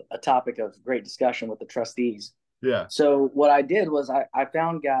 a topic of great discussion with the trustees. Yeah. So what I did was I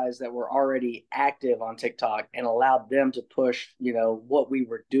found guys that were already active on TikTok and allowed them to push, what we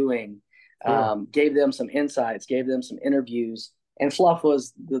were doing, Sure. gave them some insights, gave them some interviews. And Fluff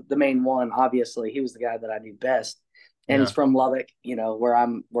was the main one. Obviously, he was the guy that I knew best, and Yeah. he's from Lubbock, where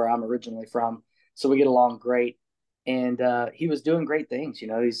I'm originally from. So we get along great. And he was doing great things.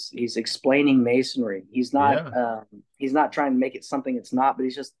 He's explaining masonry. Yeah. He's not trying to make it something it's not, but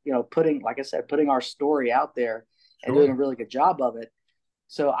he's just, putting, like I said, putting our story out there and doing a Sure. really good job of it.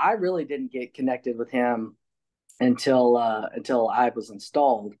 So I really didn't get connected with him until I was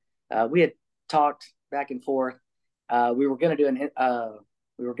installed. We had talked back and forth. We were going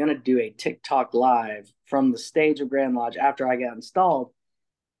to do a TikTok live from the stage of Grand Lodge after I got installed.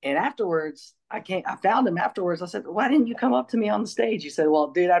 And afterwards, I found him afterwards. I said, "Why didn't you come up to me on the stage?" He said,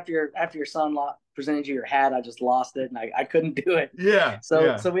 "Well, dude, after your son presented you your hat, I just lost it, and I couldn't do it." Yeah. So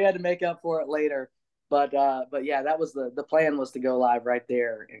Yeah. so we had to make up for it later. But yeah, that was the plan, was to go live right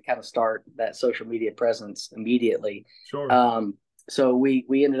there and kind of start that social media presence immediately. Sure. So we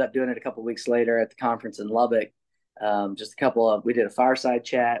ended up doing it a couple of weeks later at the conference in Lubbock. We did a fireside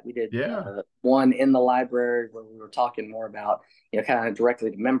chat. We did Yeah. one in the library where we were talking more about, kind of directly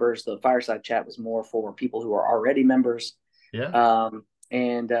to members. The fireside chat was more for people who are already members. Yeah.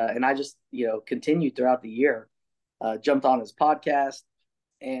 And I just, continued throughout the year, jumped on his podcast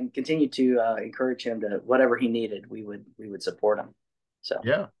and continued to encourage him to whatever he needed. We would support him. So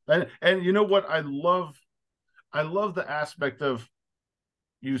Yeah. And you know what? I love the aspect of,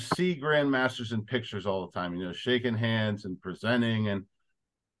 you see grandmasters in pictures all the time, shaking hands and presenting,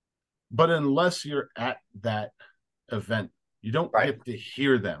 but unless you're at that event, you don't right. get to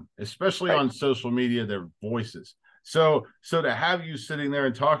hear them, especially Right. on social media, their voices. So to have you sitting there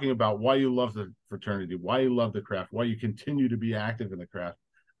and talking about why you love the fraternity, why you love the craft, why you continue to be active in the craft,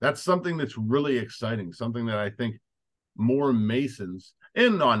 that's something that's really exciting, something that I think more Masons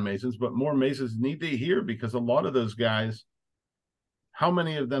and non-Masons, but more Masons need to hear, because a lot of those guys, how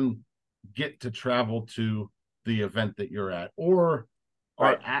many of them get to travel to the event that you're at, or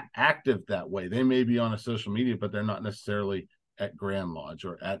are Right. active that way? They may be on a social media, but they're not necessarily at Grand Lodge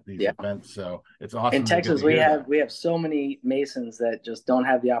or at these Yeah. events. So it's In awesome to get Texas, to we hear have that. we have so many Masons that just don't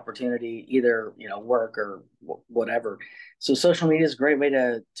have the opportunity, either work or whatever. So social media is a great way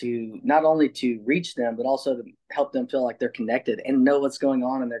to not only to reach them, but also to help them feel like they're connected and know what's going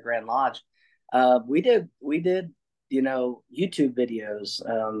on in their Grand Lodge. We did YouTube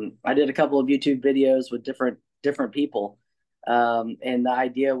videos. I did a couple of YouTube videos with different people, and the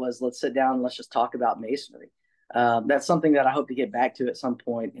idea was, let's sit down and let's just talk about masonry. That's something that I hope to get back to at some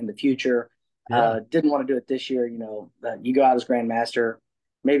point in the future. Yeah. Didn't want to do it this year. You go out as Grandmaster,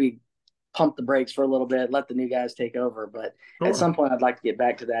 maybe pump the brakes for a little bit, let the new guys take over. But at Sure. some point, I'd like to get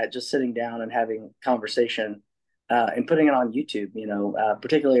back to that, just sitting down and having conversation and putting it on YouTube,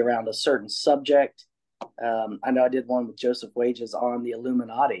 particularly around a certain subject. I know I did one with Joseph Wages on the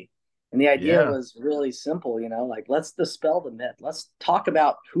Illuminati. And the idea Yeah. was really simple, like, let's dispel the myth. Let's talk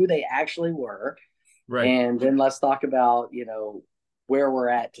about who they actually were. Right. And then let's talk about, where we're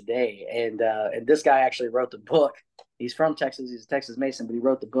at today. And this guy actually wrote the book. He's from Texas. He's a Texas Mason, but he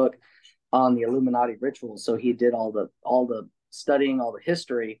wrote the book on the Illuminati rituals. So he did all the studying, all the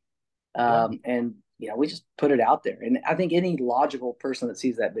history, Yeah. and we just put it out there. And I think any logical person that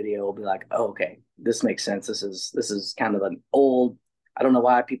sees that video will be like, "Oh, okay, this makes sense. This is kind of an old. I don't know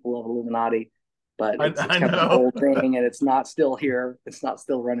why people love Illuminati, but it's I kind of an know. old thing, and it's not still here. It's not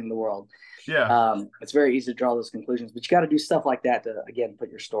still running the world. Yeah. It's very easy to draw those conclusions, but you got to do stuff like that to again put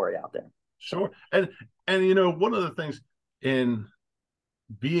your story out there. Sure. And one of the things in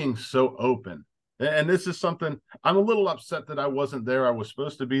being so open, and this is something I'm a little upset that I wasn't there. I was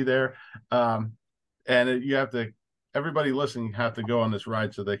supposed to be there. And you have to, everybody listening have to go on this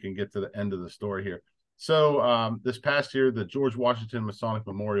ride so they can get to the end of the story here. So this past year, the George Washington Masonic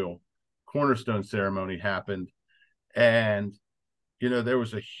Memorial Cornerstone ceremony happened. And, there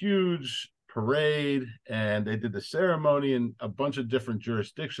was a huge parade and they did the ceremony and a bunch of different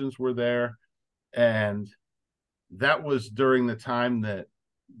jurisdictions were there. And that was during the time that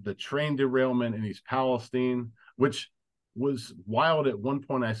the train derailment in East Palestine, which was wild. At one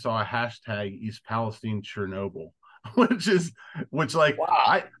point I saw a hashtag East Palestine Chernobyl, which like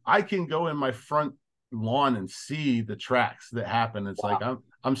Wow. I can go in my front lawn and see the tracks that happen. It's like Wow.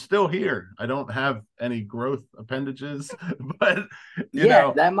 I'm still here. I don't have any growth appendages, but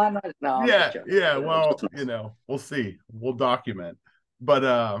Yeah, that might not. No, I'm just yeah, joking. yeah. Just Well, we'll see. We'll document.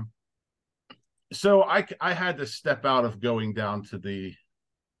 But so I had to step out of going down to the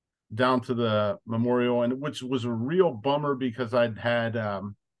memorial, and which was a real bummer because I'd had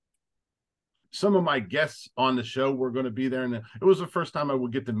some of my guests on the show were going to be there, and it was the first time I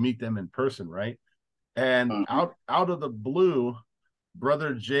would get to meet them in person, right? And Mhm. out of the blue,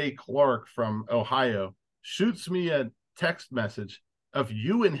 brother Jay Clark from Ohio shoots me a text message of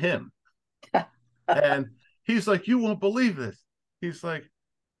you and him, and he's like, "You won't believe this." He's like,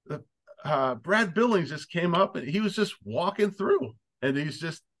 Brad Billings just came up and he was just walking through and he's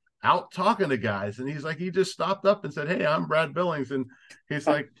just out talking to guys. And he's like, he just stopped up and said, "Hey, I'm Brad Billings." And he's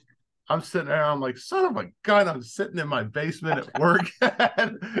like, I'm sitting there, I'm like, son of a gun, I'm sitting in my basement at work.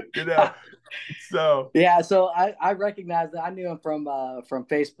 So Yeah, so I recognize that. I knew him from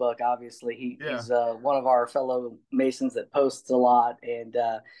Facebook. Obviously, yeah. he's one of our fellow Masons that posts a lot. And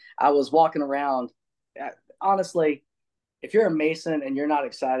I was walking around. Honestly, if you're a Mason and you're not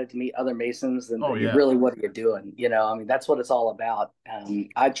excited to meet other Masons, then Oh you yeah. really, what are you doing? I mean, that's what it's all about.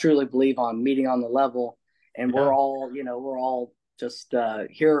 I truly believe on meeting on the level, and Yeah. we're all just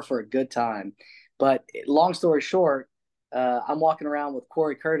here for a good time. But long story short, I'm walking around with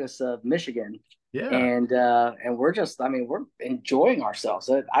Corey Curtis of Michigan, Yeah. and I mean, we're enjoying ourselves.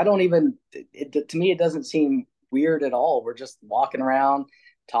 I don't even, to me, it doesn't seem weird at all. We're just walking around,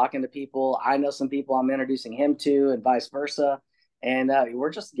 talking to people. I know some people I'm introducing him to, and vice versa. And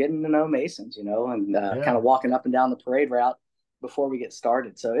we're just getting to know Masons, and kind Yeah. of walking up and down the parade route before we get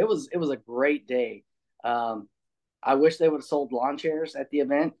started. So it was a great day. I wish they would have sold lawn chairs at the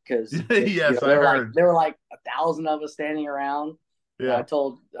event because Yes, I there were like heard. 1,000 of us standing around. I Yeah.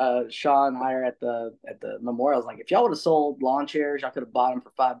 told Sean Heyer at the memorial, I was like, if y'all would have sold lawn chairs, y'all could have bought them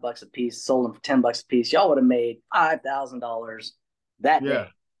for $5 a piece, sold them for $10 a piece. Y'all would have made $5,000 that Yeah. day.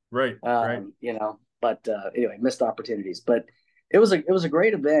 Right. Right. But anyway, missed opportunities. But it was a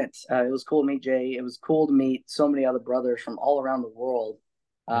great event. It was cool to meet Jay. It was cool to meet so many other brothers from all around the world.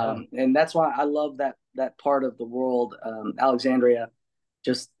 Yeah. And that's why I love that part of the world, Alexandria.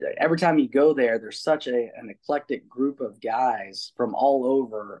 Just every time you go there, there's such an eclectic group of guys from all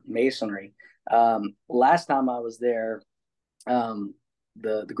over Masonry. Last time I was there, the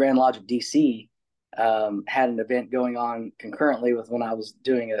Grand Lodge of DC had an event going on concurrently with when I was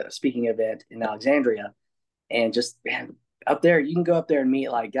doing a speaking event in Alexandria, and just man, up there, you can go up there and meet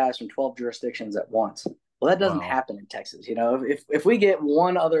like guys from 12 jurisdictions at once. Well, that doesn't Wow. happen in Texas. If we get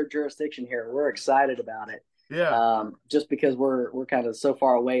one other jurisdiction here, we're excited about it. Yeah. Just because we're kind of so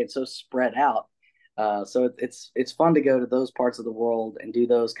far away and so spread out. So it's fun to go to those parts of the world and do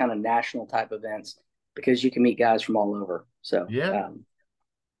those kind of national type events because you can meet guys from all over. So Yeah.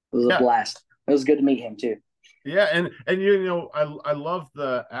 it was a Yeah. blast. It was good to meet him too. Yeah, and I love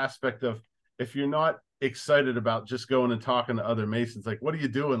the aspect of if you're not excited about just going and talking to other Masons, like what are you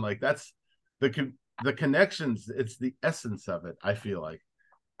doing? Like that's the connections. It's the essence of it. I feel like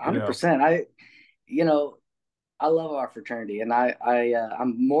know. 100%. You know, I love our fraternity, and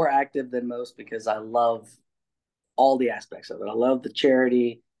I'm more active than most because I love all the aspects of it. I love the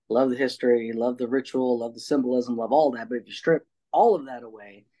charity, love the history, love the ritual, love the symbolism, love all that. But if you strip all of that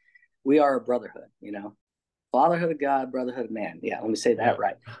away, we are a brotherhood, you know. Fatherhood of God, brotherhood of man. Yeah, let me say that Yeah.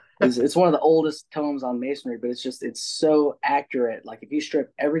 right. It's one of the oldest tomes on masonry, but it's so accurate. Like if you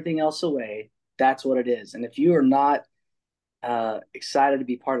strip everything else away, that's what it is. And if you are not excited to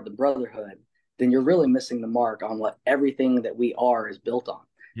be part of the brotherhood, then you're really missing the mark on what everything that we are is built on.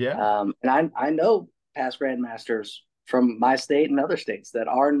 Yeah. And I know past grandmasters from my state and other states that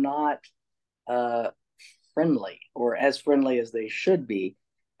are not uh, friendly or as friendly as they should be.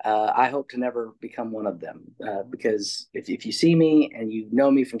 I hope to never become one of them because if you see me and you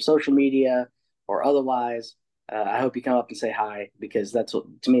know me from social media or otherwise, I hope you come up and say hi because that's what,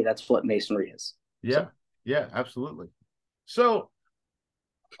 to me, that's what masonry is. Yeah. So, Yeah, absolutely. So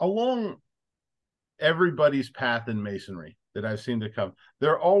along everybody's path in masonry that I've seen to come,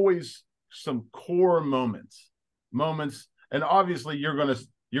 there are always some core moments, and obviously you're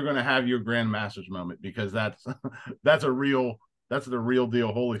gonna have your grandmaster's moment because that's that's a real that's the real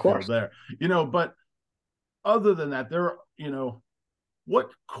deal Holyfield there, you know. But other than that, there are, you know, what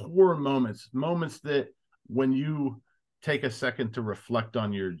core moments that when you take a second to reflect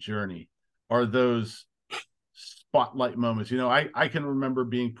on your journey are those spotlight moments. You know, I can remember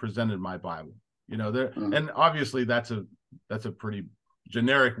being presented my Bible, you know, there, and obviously that's a pretty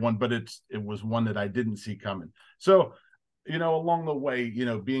generic one, but it was one that I didn't see coming. So, you know, along the way, you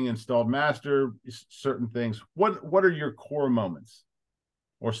know, being installed master, certain things, what are your core moments,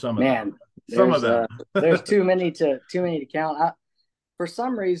 or some of them? man, Some of them. there's too many to count. For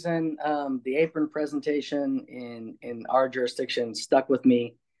some reason, the apron presentation in our jurisdiction stuck with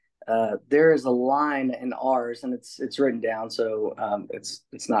me. There is a line in ours, and it's written down, so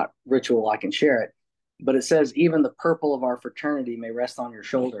it's not ritual. I can share it, but it says, "Even the purple of our fraternity may rest on your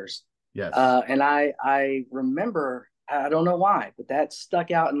shoulders." Yes. And I remember, I don't know why, but that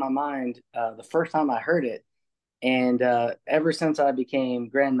stuck out in my mind the first time I heard it, and ever since I became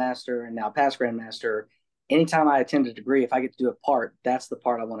grandmaster and now past grandmaster, anytime I attend a degree, if I get to do a part, that's the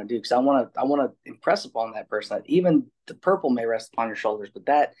part I want to do because I want to impress upon that person that even the purple may rest upon your shoulders, but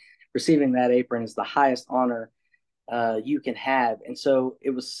that receiving that apron is the highest honor you can have. And so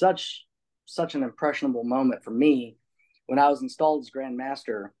it was such an impressionable moment for me when I was installed as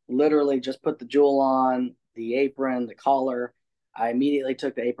grandmaster. Literally, just put the jewel on, the apron, the collar. I immediately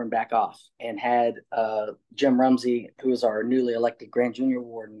took the apron back off and had Jim Rumsey, who is our newly elected Grand Junior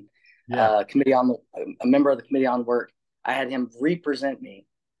Warden, a member of the committee on work. I had him represent me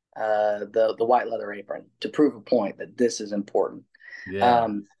the white leather apron to prove a point that this is important. Yeah.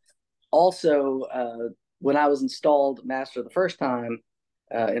 Also, when I was installed master the first time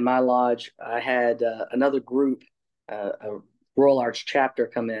in my lodge, I had another group, a Royal Arch chapter,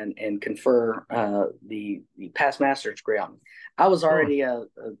 come in and confer the past master degree on me. I was already a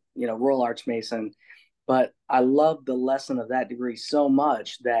Royal Arch Mason, but I loved the lesson of that degree so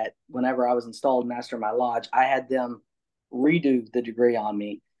much that whenever I was installed master of my lodge, I had them redo the degree on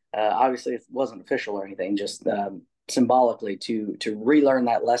me. Obviously, it wasn't official or anything, just symbolically to relearn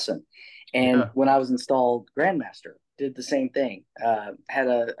that lesson. And when I was installed grandmaster, did the same thing. Had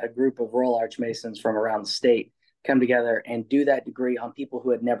a group of Royal Arch Masons from around the state come together and do that degree on people who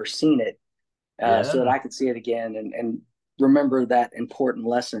had never seen it, so that I could see it again and remember that important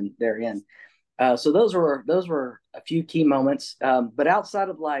lesson therein. So those were a few key moments. But outside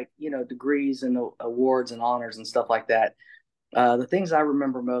of degrees and awards and honors and stuff like that, the things I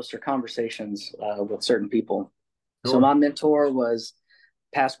remember most are conversations with certain people. Sure. So my mentor was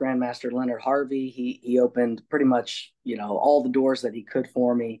past Grandmaster Leonard Harvey. He opened pretty much all the doors that he could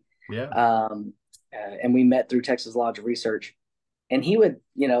for me. Yeah. And we met through Texas Lodge of Research. And he would,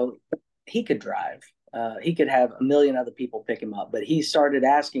 he could drive. He could have a million other people pick him up, but he started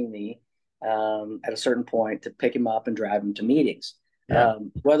asking me at a certain point to pick him up and drive him to meetings,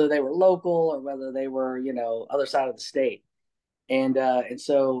 whether they were local or whether they were, other side of the state. And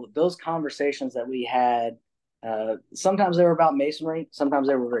so those conversations that we had, sometimes they were about masonry. Sometimes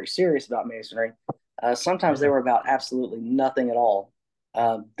they were very serious about masonry. Sometimes they were about absolutely nothing at all.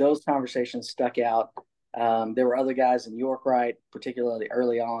 Those conversations stuck out. There were other guys in York, particularly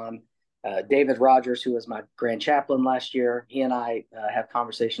early on. David Rogers, who was my grand chaplain last year, he and I have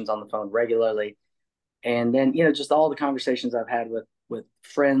conversations on the phone regularly. And then, just all the conversations I've had with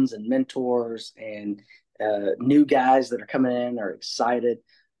friends and mentors and new guys that are coming in are excited.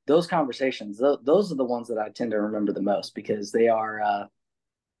 Those conversations, those are the ones that I tend to remember the most because they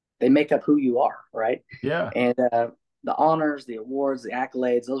make up who you are, right? Yeah. And the honors, the awards, the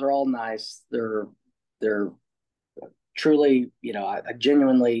accolades, those are all nice. They're truly, I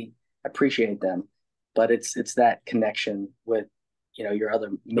genuinely appreciate them, but it's that connection with, your other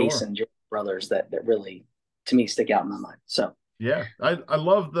Sure. Mason brothers that really, to me, stick out in my mind. So Yeah, I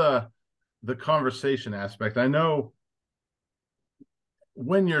love the conversation aspect. I know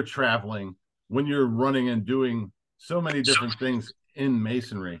when you're traveling, when you're running and doing so many different things in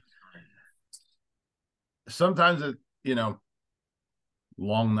masonry, sometimes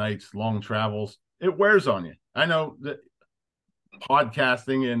long nights, long travels, it wears on you. I know that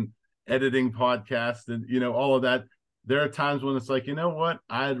podcasting and editing podcasts and all of that, there are times when it's like, you know what,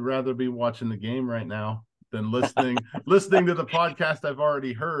 I'd rather be watching the game right now than listening to the podcast I've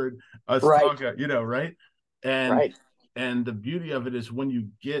already heard us right, talk, right. and right. and the beauty of it is when you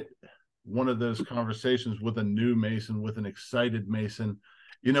get one of those conversations with a new Mason, with an excited Mason,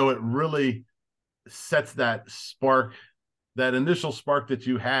 it really sets that spark, that initial spark that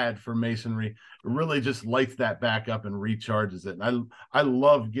you had for masonry. It really just lights that back up and recharges it. And I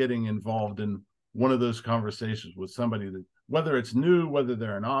love getting involved in one of those conversations with somebody that, whether it's new, whether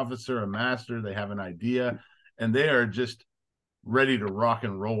they're an officer, a master, they have an idea, and they are just ready to rock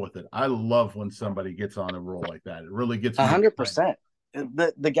and roll with it. I love when somebody gets on a roll like that. It really gets me excited.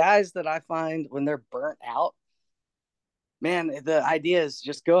 100%. The guys that I find when they're burnt out, man, the idea is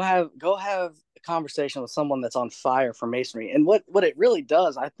just go have a conversation with someone that's on fire for masonry. And what it really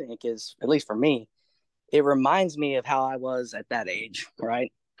does, I think, is, at least for me, it reminds me of how I was at that age,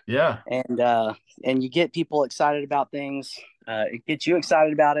 right? Yeah. And you get people excited about things. It gets you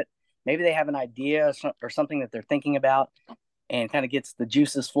excited about it. Maybe they have an idea or something that they're thinking about, and kind of gets the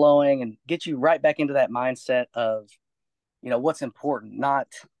juices flowing and gets you right back into that mindset of, what's important, not,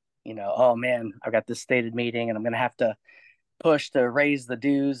 oh man, I've got this stated meeting and I'm going to have to push to raise the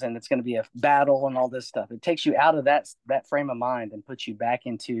dues and it's going to be a battle and all this stuff. It takes you out of that frame of mind and puts you back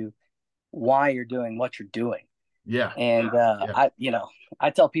into why you're doing what you're doing. Yeah. And I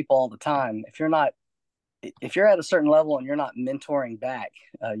tell people all the time, if you're at a certain level and you're not mentoring back,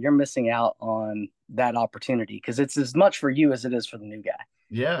 you're missing out on that opportunity, because it's as much for you as it is for the new guy.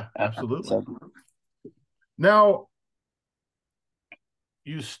 Yeah, absolutely. So now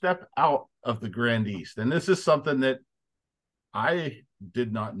you step out of the Grand East, and this is something that I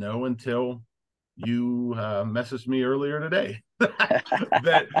did not know until you messaged me earlier today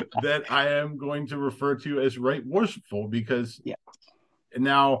that I am going to refer to as right worshipful, because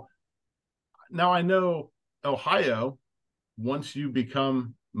now I know Ohio, once you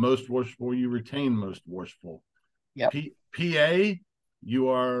become most worshipful, you retain most worshipful. Yep. PA, you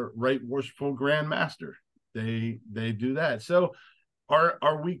are right worshipful Grand Master. They do that. So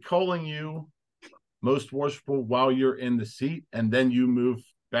are we calling you most worshipful while you're in the seat, and then you move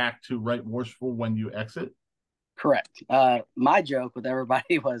back to right worshipful when you exit? Correct. My joke with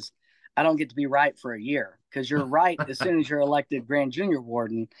everybody was, I don't get to be right for a year, because you're right as soon as you're elected Grand Junior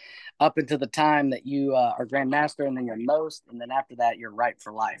Warden, up until the time that you are Grand Master, and then you're most, and then after that you're right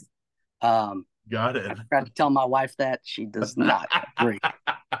for life. Got it. I tried to tell my wife that. She does not agree.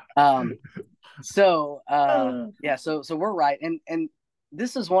 So we're right, and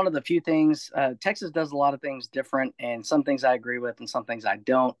this is one of the few things. Texas does a lot of things different, and some things I agree with and some things I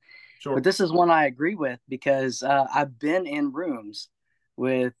don't. Sure. But this is one I agree with, because I've been in rooms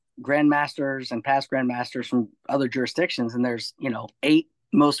with grandmasters and past grandmasters from other jurisdictions, and there's 8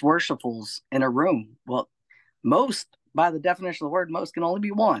 most worshipfuls in a room. Well, most, by the definition of the word, most can only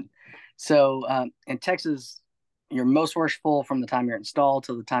be one. So in Texas, you're most worshipful from the time you're installed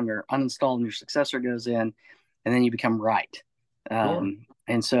till the time you're uninstalled and your successor goes in, and then you become right. Sure.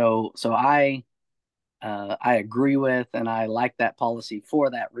 And so I agree with, and I like that policy for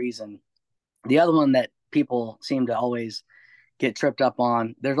that reason. The other one that people seem to always get tripped up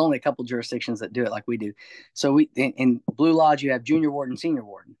on, there's only a couple jurisdictions that do it like we do. So in Blue Lodge, you have Junior Warden, Senior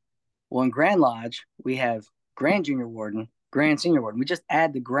Warden. Well, in Grand Lodge, we have Grand Junior Warden, Grand Senior Warden. We just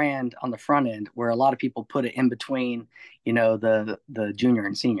add the Grand on the front end, where a lot of people put it in between, the Junior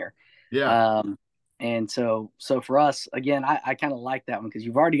and Senior. Yeah. And so for us, again, I kind of like that one, because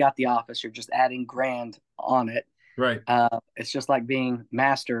you've already got the office. You're just adding Grand on it. Right. It's just like being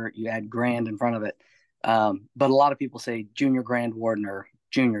Master. You add Grand in front of it. But a lot of people say Junior Grand Warden or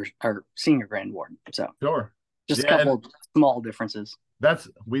Junior or Senior Grand Warden. So sure. Just a couple of small differences.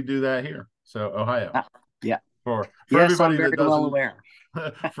 We do that here. So Ohio. Yeah. For yes, everybody I'm very that doesn't, well aware.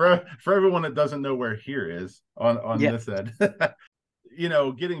 for everyone that doesn't know where here is on this end.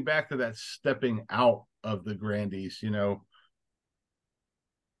 Getting back to that stepping out of the Grand East,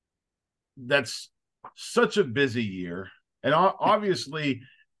 that's such a busy year. And obviously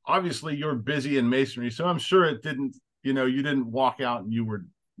you're busy in masonry, so I'm sure it didn't you know, you didn't walk out and you were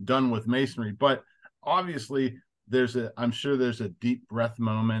done with masonry. But obviously I'm sure there's a deep breath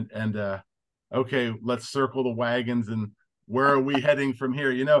moment and okay, let's circle the wagons and where are we heading from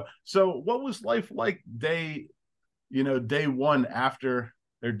here? You know, so what was life like day one after,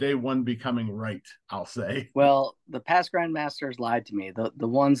 or day one becoming right, I'll say? Well, the past grandmasters lied to me. The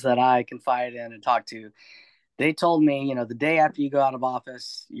ones that I confided in and talked to, they told me, the day after you go out of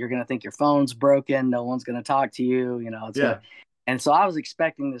office, you're going to think your phone's broken. No one's going to talk to you. It's going Yeah. to. And so I was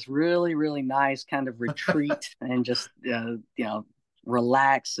expecting this really, really nice kind of retreat and just,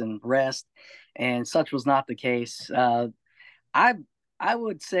 relax and rest. And such was not the case. I I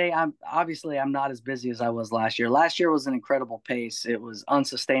would say I'm not as busy as I was last year. Last year was an incredible pace. It was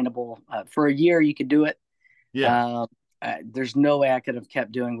unsustainable. For a year, you could do it. Yeah. Uh, there's no way I could have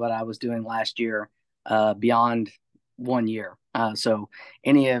kept doing what I was doing last year beyond 1 year. So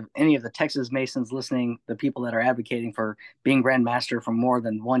any of the Texas Masons listening, the people that are advocating for being Grandmaster for more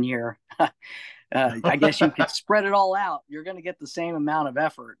than 1 year, I guess you could spread it all out. You're going to get the same amount of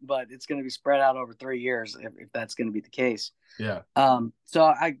effort, but it's going to be spread out over 3 years if that's going to be the case. Yeah. So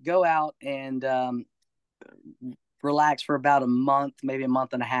I go out and relax for about a month, maybe a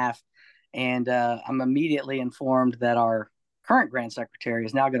month and a half. And I'm immediately informed that our current Grand Secretary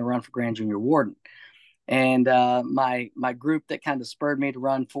is now going to run for Grand Junior Warden. And my group that kind of spurred me to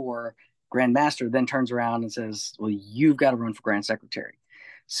run for Grand Master then turns around and says, well, you've got to run for Grand Secretary.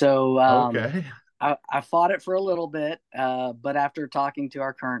 So Okay. I fought it for a little bit, but after talking to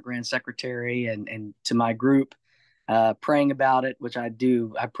our current Grand Secretary and to my group, praying about it, which I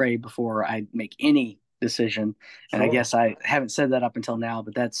do, I pray before I make any decision. And I Sure. guess I haven't said that up until now,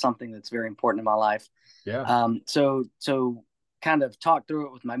 but that's something that's very important in my life. Yeah. So kind of talked through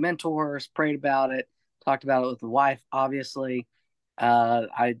it with my mentors, prayed about it, talked about it with the wife, obviously.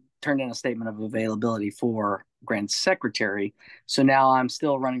 I turned in a statement of availability for Grand Secretary. So now I'm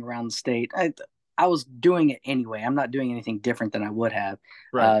still running around the state. I was doing it anyway. I'm not doing anything different than I would have.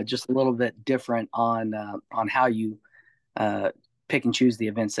 Right. Just a little bit different on how you pick and choose the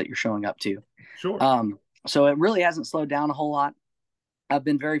events that you're showing up to. Sure. So it really hasn't slowed down a whole lot. I've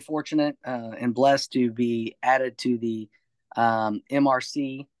been very fortunate and blessed to be added to the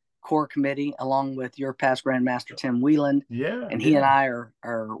MRC core committee along with your past Grandmaster Tim Wheeland. Yeah. And he and I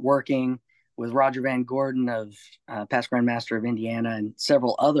are working with Roger Van Gordon of past Grandmaster of Indiana and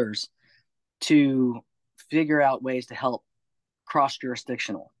several others to figure out ways to help cross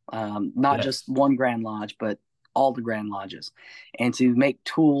jurisdictional, not Yes. just one Grand Lodge, but all the Grand Lodges, and to make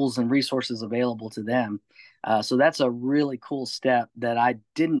tools and resources available to them. So that's a really cool step that I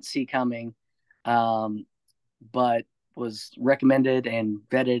didn't see coming, but was recommended and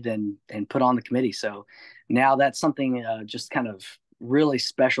vetted and put on the committee. So now that's something just kind of really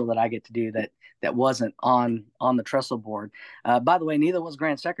special that I get to do that wasn't on the trestle board. By the way, neither was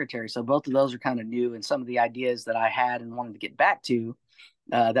Grand Secretary. So both of those are kind of new, and some of the ideas that I had and wanted to get back to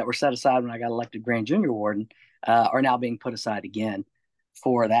that were set aside when I got elected Grand Junior Warden are now being put aside again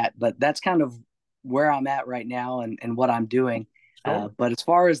for that. But that's kind of where I'm at right now and what I'm doing. Sure. But as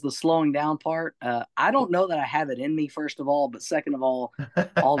far as the slowing down part, I don't know that I have it in me, first of all, but second of all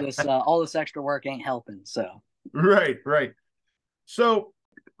this extra work ain't helping. So Right. So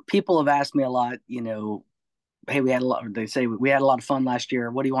people have asked me a lot, hey, they say we had a lot of fun last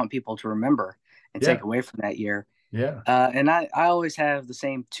year. What do you want people to remember and take away from that year? Yeah. And I always have the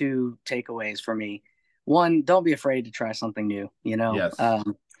same two takeaways for me. One, don't be afraid to try something new. Yes.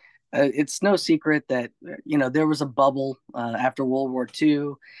 It's no secret that there was a bubble after World War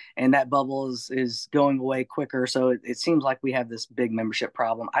II, and that bubble is going away quicker. So it seems like we have this big membership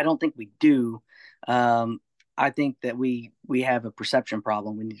problem. I don't think we do. I think that we have a perception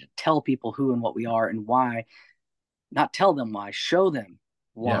problem. We need to tell people who and what we are and why. Not tell them why, show them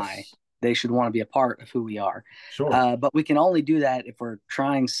why Yes. they should want to be a part of who we are. Sure. But we can only do that if we're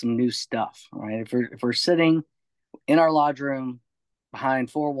trying some new stuff, right? If we're sitting in our lodge room behind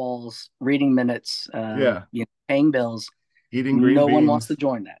four walls, reading minutes, Yeah. paying bills, Eating green no beans. one wants to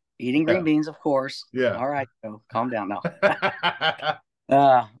join that. Eating green Yeah. beans, of course. Yeah. All right, calm down now.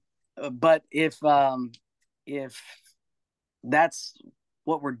 But if that's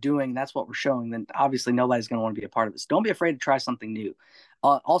what we're doing, that's what we're showing, then obviously nobody's going to want to be a part of this. Don't be afraid to try something new.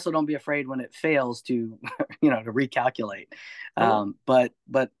 Also, don't be afraid when it fails to, to recalculate.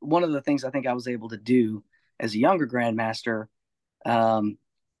 But one of the things I think I was able to do as a younger Grandmaster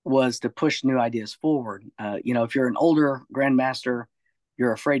was to push new ideas forward. If you're an older Grandmaster,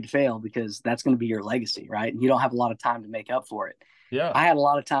 you're afraid to fail because that's going to be your legacy, right? And you don't have a lot of time to make up for it. Yeah. I had a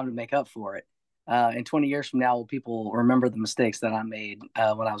lot of time to make up for it. And 20 years from now, will people remember the mistakes that I made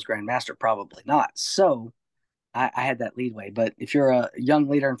when I was Grandmaster? Probably not. So I had that leadway. But if you're a young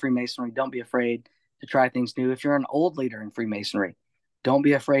leader in Freemasonry, don't be afraid to try things new. If you're an old leader in Freemasonry, don't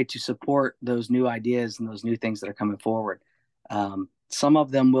be afraid to support those new ideas and those new things that are coming forward. Some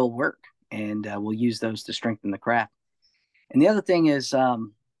of them will work, and we'll use those to strengthen the craft. And the other thing is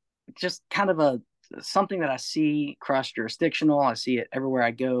just kind of a something that I see cross jurisdictional. I see it everywhere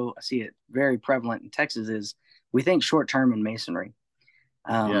I go. I see it very prevalent in Texas. Is we think short term in masonry.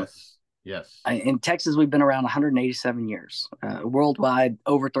 Yes. Yes. In Texas, we've been around 187 years. Worldwide,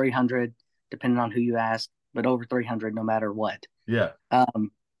 over 300, depending on who you ask, but over 300 no matter what. Yeah.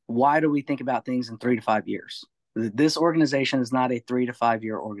 Why do we think about things in 3 to 5 years? This organization is not a 3 to 5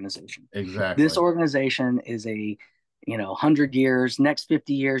 year organization. Exactly. This organization is a 100 years, next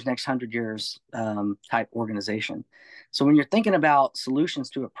 50 years, next 100 years type organization. So when you're thinking about solutions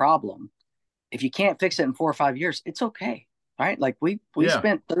to a problem, if you can't fix it in 4 or 5 years, it's okay. Right? Like we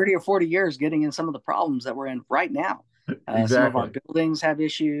spent 30 or 40 years getting in some of the problems that we're in right now. Exactly. Some of our buildings have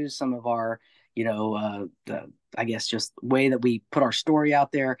issues. Some of our, I guess just way that we put our story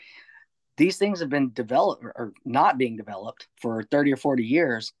out there. These things have been developed or not being developed for 30 or 40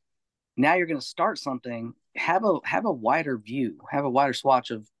 years. Now you're going to start something. Have a wider view. Have a wider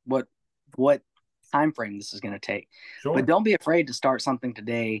swatch of what time frame this is going to take. Sure. But don't be afraid to start something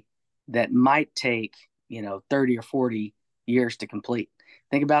today that might take 30 or 40 years to complete.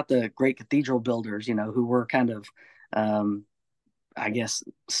 Think about the great cathedral builders, who were kind of, I guess,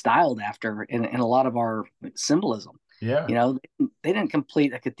 styled after in a lot of our symbolism. Yeah. They didn't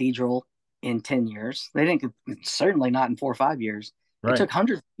complete a cathedral in 10 years. They didn't, certainly not in 4 or 5 years. Right. It took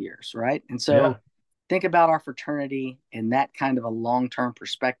hundreds of years, right? And so think about our fraternity in that kind of a long-term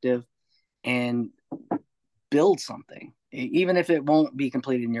perspective and build something, even if it won't be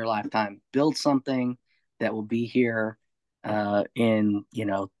completed in your lifetime. Build something that will be here in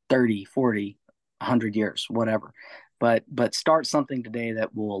 30, 40, 100 years, whatever. But start something today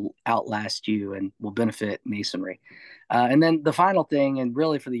that will outlast you and will benefit masonry. And then the final thing, and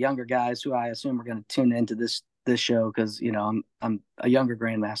really for the younger guys who I assume are going to tune into this show, because I'm a younger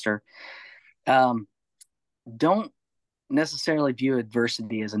grandmaster. Don't necessarily view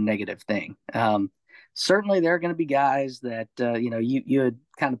adversity as a negative thing. Certainly there are going to be guys that you had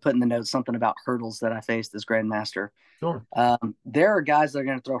kind of put in the notes something about hurdles that I faced as grandmaster. Sure. There are guys that are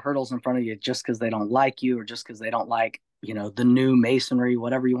going to throw hurdles in front of you just because they don't like you, or just because they don't like the new masonry,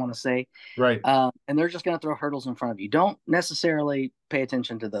 whatever you want to say. Right. And they're just going to throw hurdles in front of you. Don't necessarily pay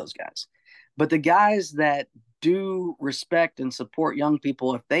attention to those guys. But the guys that do respect and support young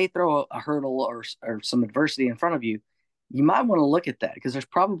people, if they throw a hurdle or some adversity in front of you, you might want to look at that, because there's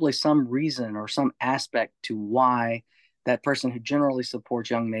probably some reason or some aspect to why that person who generally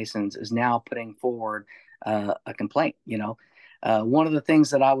supports young Masons is now putting forward a complaint. One of the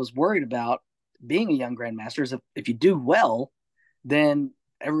things that I was worried about being a young grandmaster is if you do well, then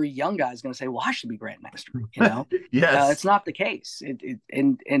every young guy is going to say, well, I should be grandmaster. Yes. It's not the case.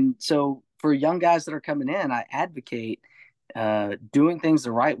 And so for young guys that are coming in, I advocate doing things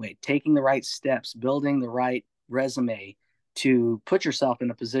the right way, taking the right steps, building the right resume to put yourself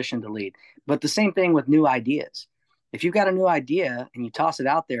in a position to lead. But the same thing with new ideas. If you've got a new idea and you toss it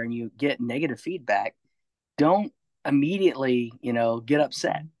out there and you get negative feedback, don't immediately, get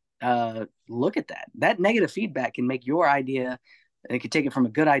upset. Look at that. That negative feedback can make your idea, it could take it from a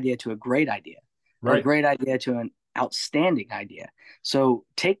good idea to a great idea, right, or a great idea to an outstanding idea. So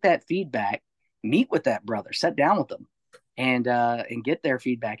take that feedback, meet with that brother, sit down with them, and get their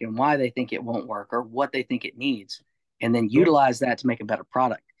feedback and why they think it won't work or what they think it needs, and then utilize that to make a better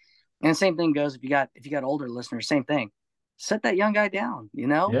product. And the same thing goes if you got older listeners, same thing. Sit that young guy down,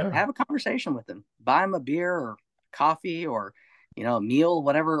 have a conversation with him, buy him a beer or coffee or a meal,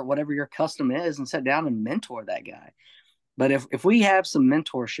 whatever your custom is, and sit down and mentor that guy. But if we have some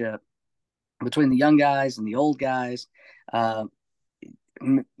mentorship between the young guys and the old guys, I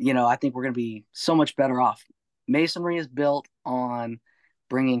think we're going to be so much better off. Masonry is built on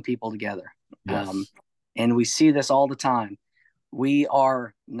bringing people together. Yes. And we see this all the time. We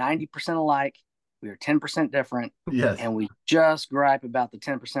are 90% alike. We are 10% different. Yes. And we just gripe about the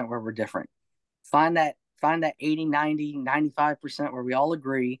 10% where we're different. Find that 80, 90, 95% where we all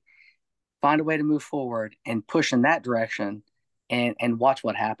agree. Find a way to move forward and push in that direction, and watch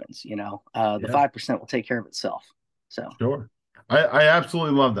what happens. The 5% will take care of itself. So sure. I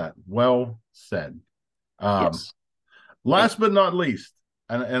absolutely love that. Well said. Yes. Last but not least,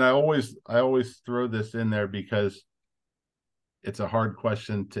 and I always throw this in there because it's a hard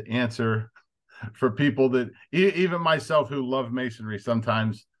question to answer for people that even myself who love masonry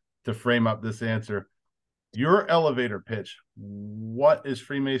sometimes to frame up this answer. Your elevator pitch. What is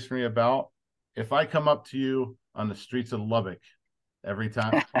Freemasonry about? if I come up to you on the streets of Lubbock every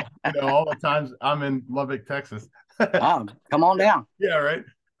time, all the times I'm in Lubbock, Texas. Come on down. Yeah, right.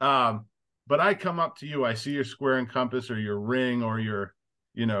 But I come up to you, I see your square and compass or your ring or your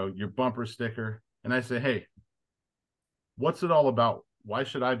bumper sticker, and I say, hey, what's it all about? Why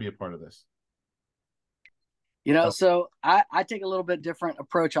should I be a part of this? So I take a little bit different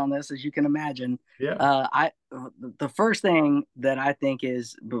approach on this, as you can imagine. Yeah. The first thing that I think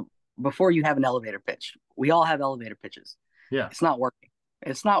is before you have an elevator pitch, we all have elevator pitches. Yeah. It's not working.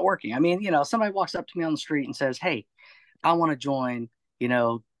 It's not working. I mean, somebody walks up to me on the street and says, hey, I want to join,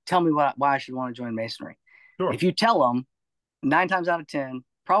 tell me why I should want to join masonry. Sure. If you tell them 9 times out of 10,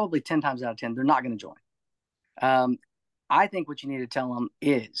 probably 10 times out of 10, they're not going to join. I think what you need to tell them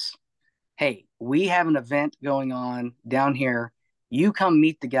is, hey, we have an event going on down here. You come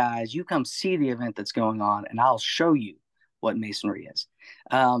meet the guys, you come see the event that's going on, and I'll show you what masonry is.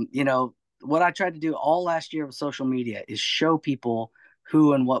 What I tried to do all last year with social media is show people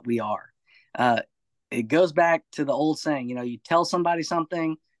who and what we are. It goes back to the old saying, you tell somebody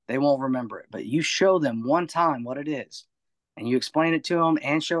something, they won't remember it, but you show them one time what it is, and you explain it to them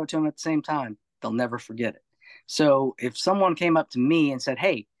and show it to them at the same time, they'll never forget it. So if someone came up to me and said,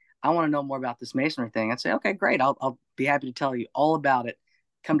 hey, I want to know more about this masonry thing, I'd say, okay, great. I'll be happy to tell you all about it.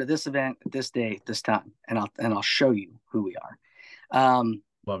 Come to this event at this day, at this time, and I'll show you who we are.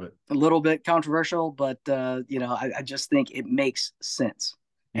 Love it. A little bit controversial, but I just think it makes sense.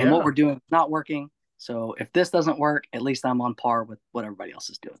 And Yeah. what we're doing is not working. So if this doesn't work, at least I'm on par with what everybody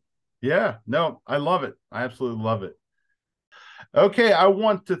else is doing. Yeah, no, I love it. I absolutely love it. Okay, I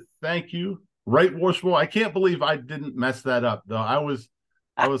want to thank you, Right Worshipful. I can't believe I didn't mess that up, though. I was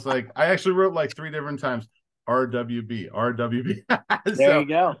like, I actually wrote like 3 different times, RWB. There you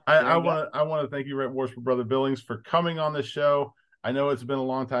go. I want to thank you, Right Worshipful Brother Billings, for coming on the show. I know it's been a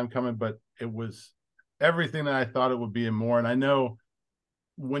long time coming, but it was everything that I thought it would be and more. And I know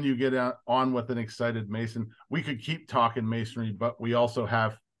when you get on with an excited Mason, we could keep talking masonry, but we also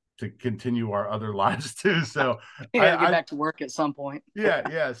have to continue our other lives too. So get back to work at some point.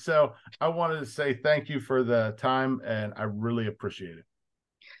 Yeah. So I wanted to say thank you for the time, and I really appreciate it.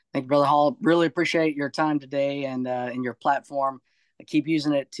 Thank you, Brother Hall. Really appreciate your time today and your platform. Keep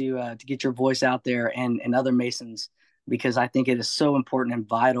using it to get your voice out there and other Masons, because I think it is so important and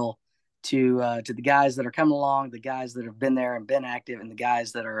vital to the guys that are coming along, the guys that have been there and been active, and the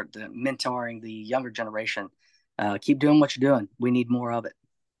guys that are mentoring the younger generation. Keep doing what you're doing. We need more of it.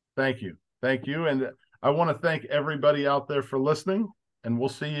 Thank you. And I want to thank everybody out there for listening, and we'll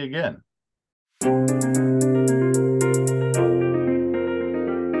see you again.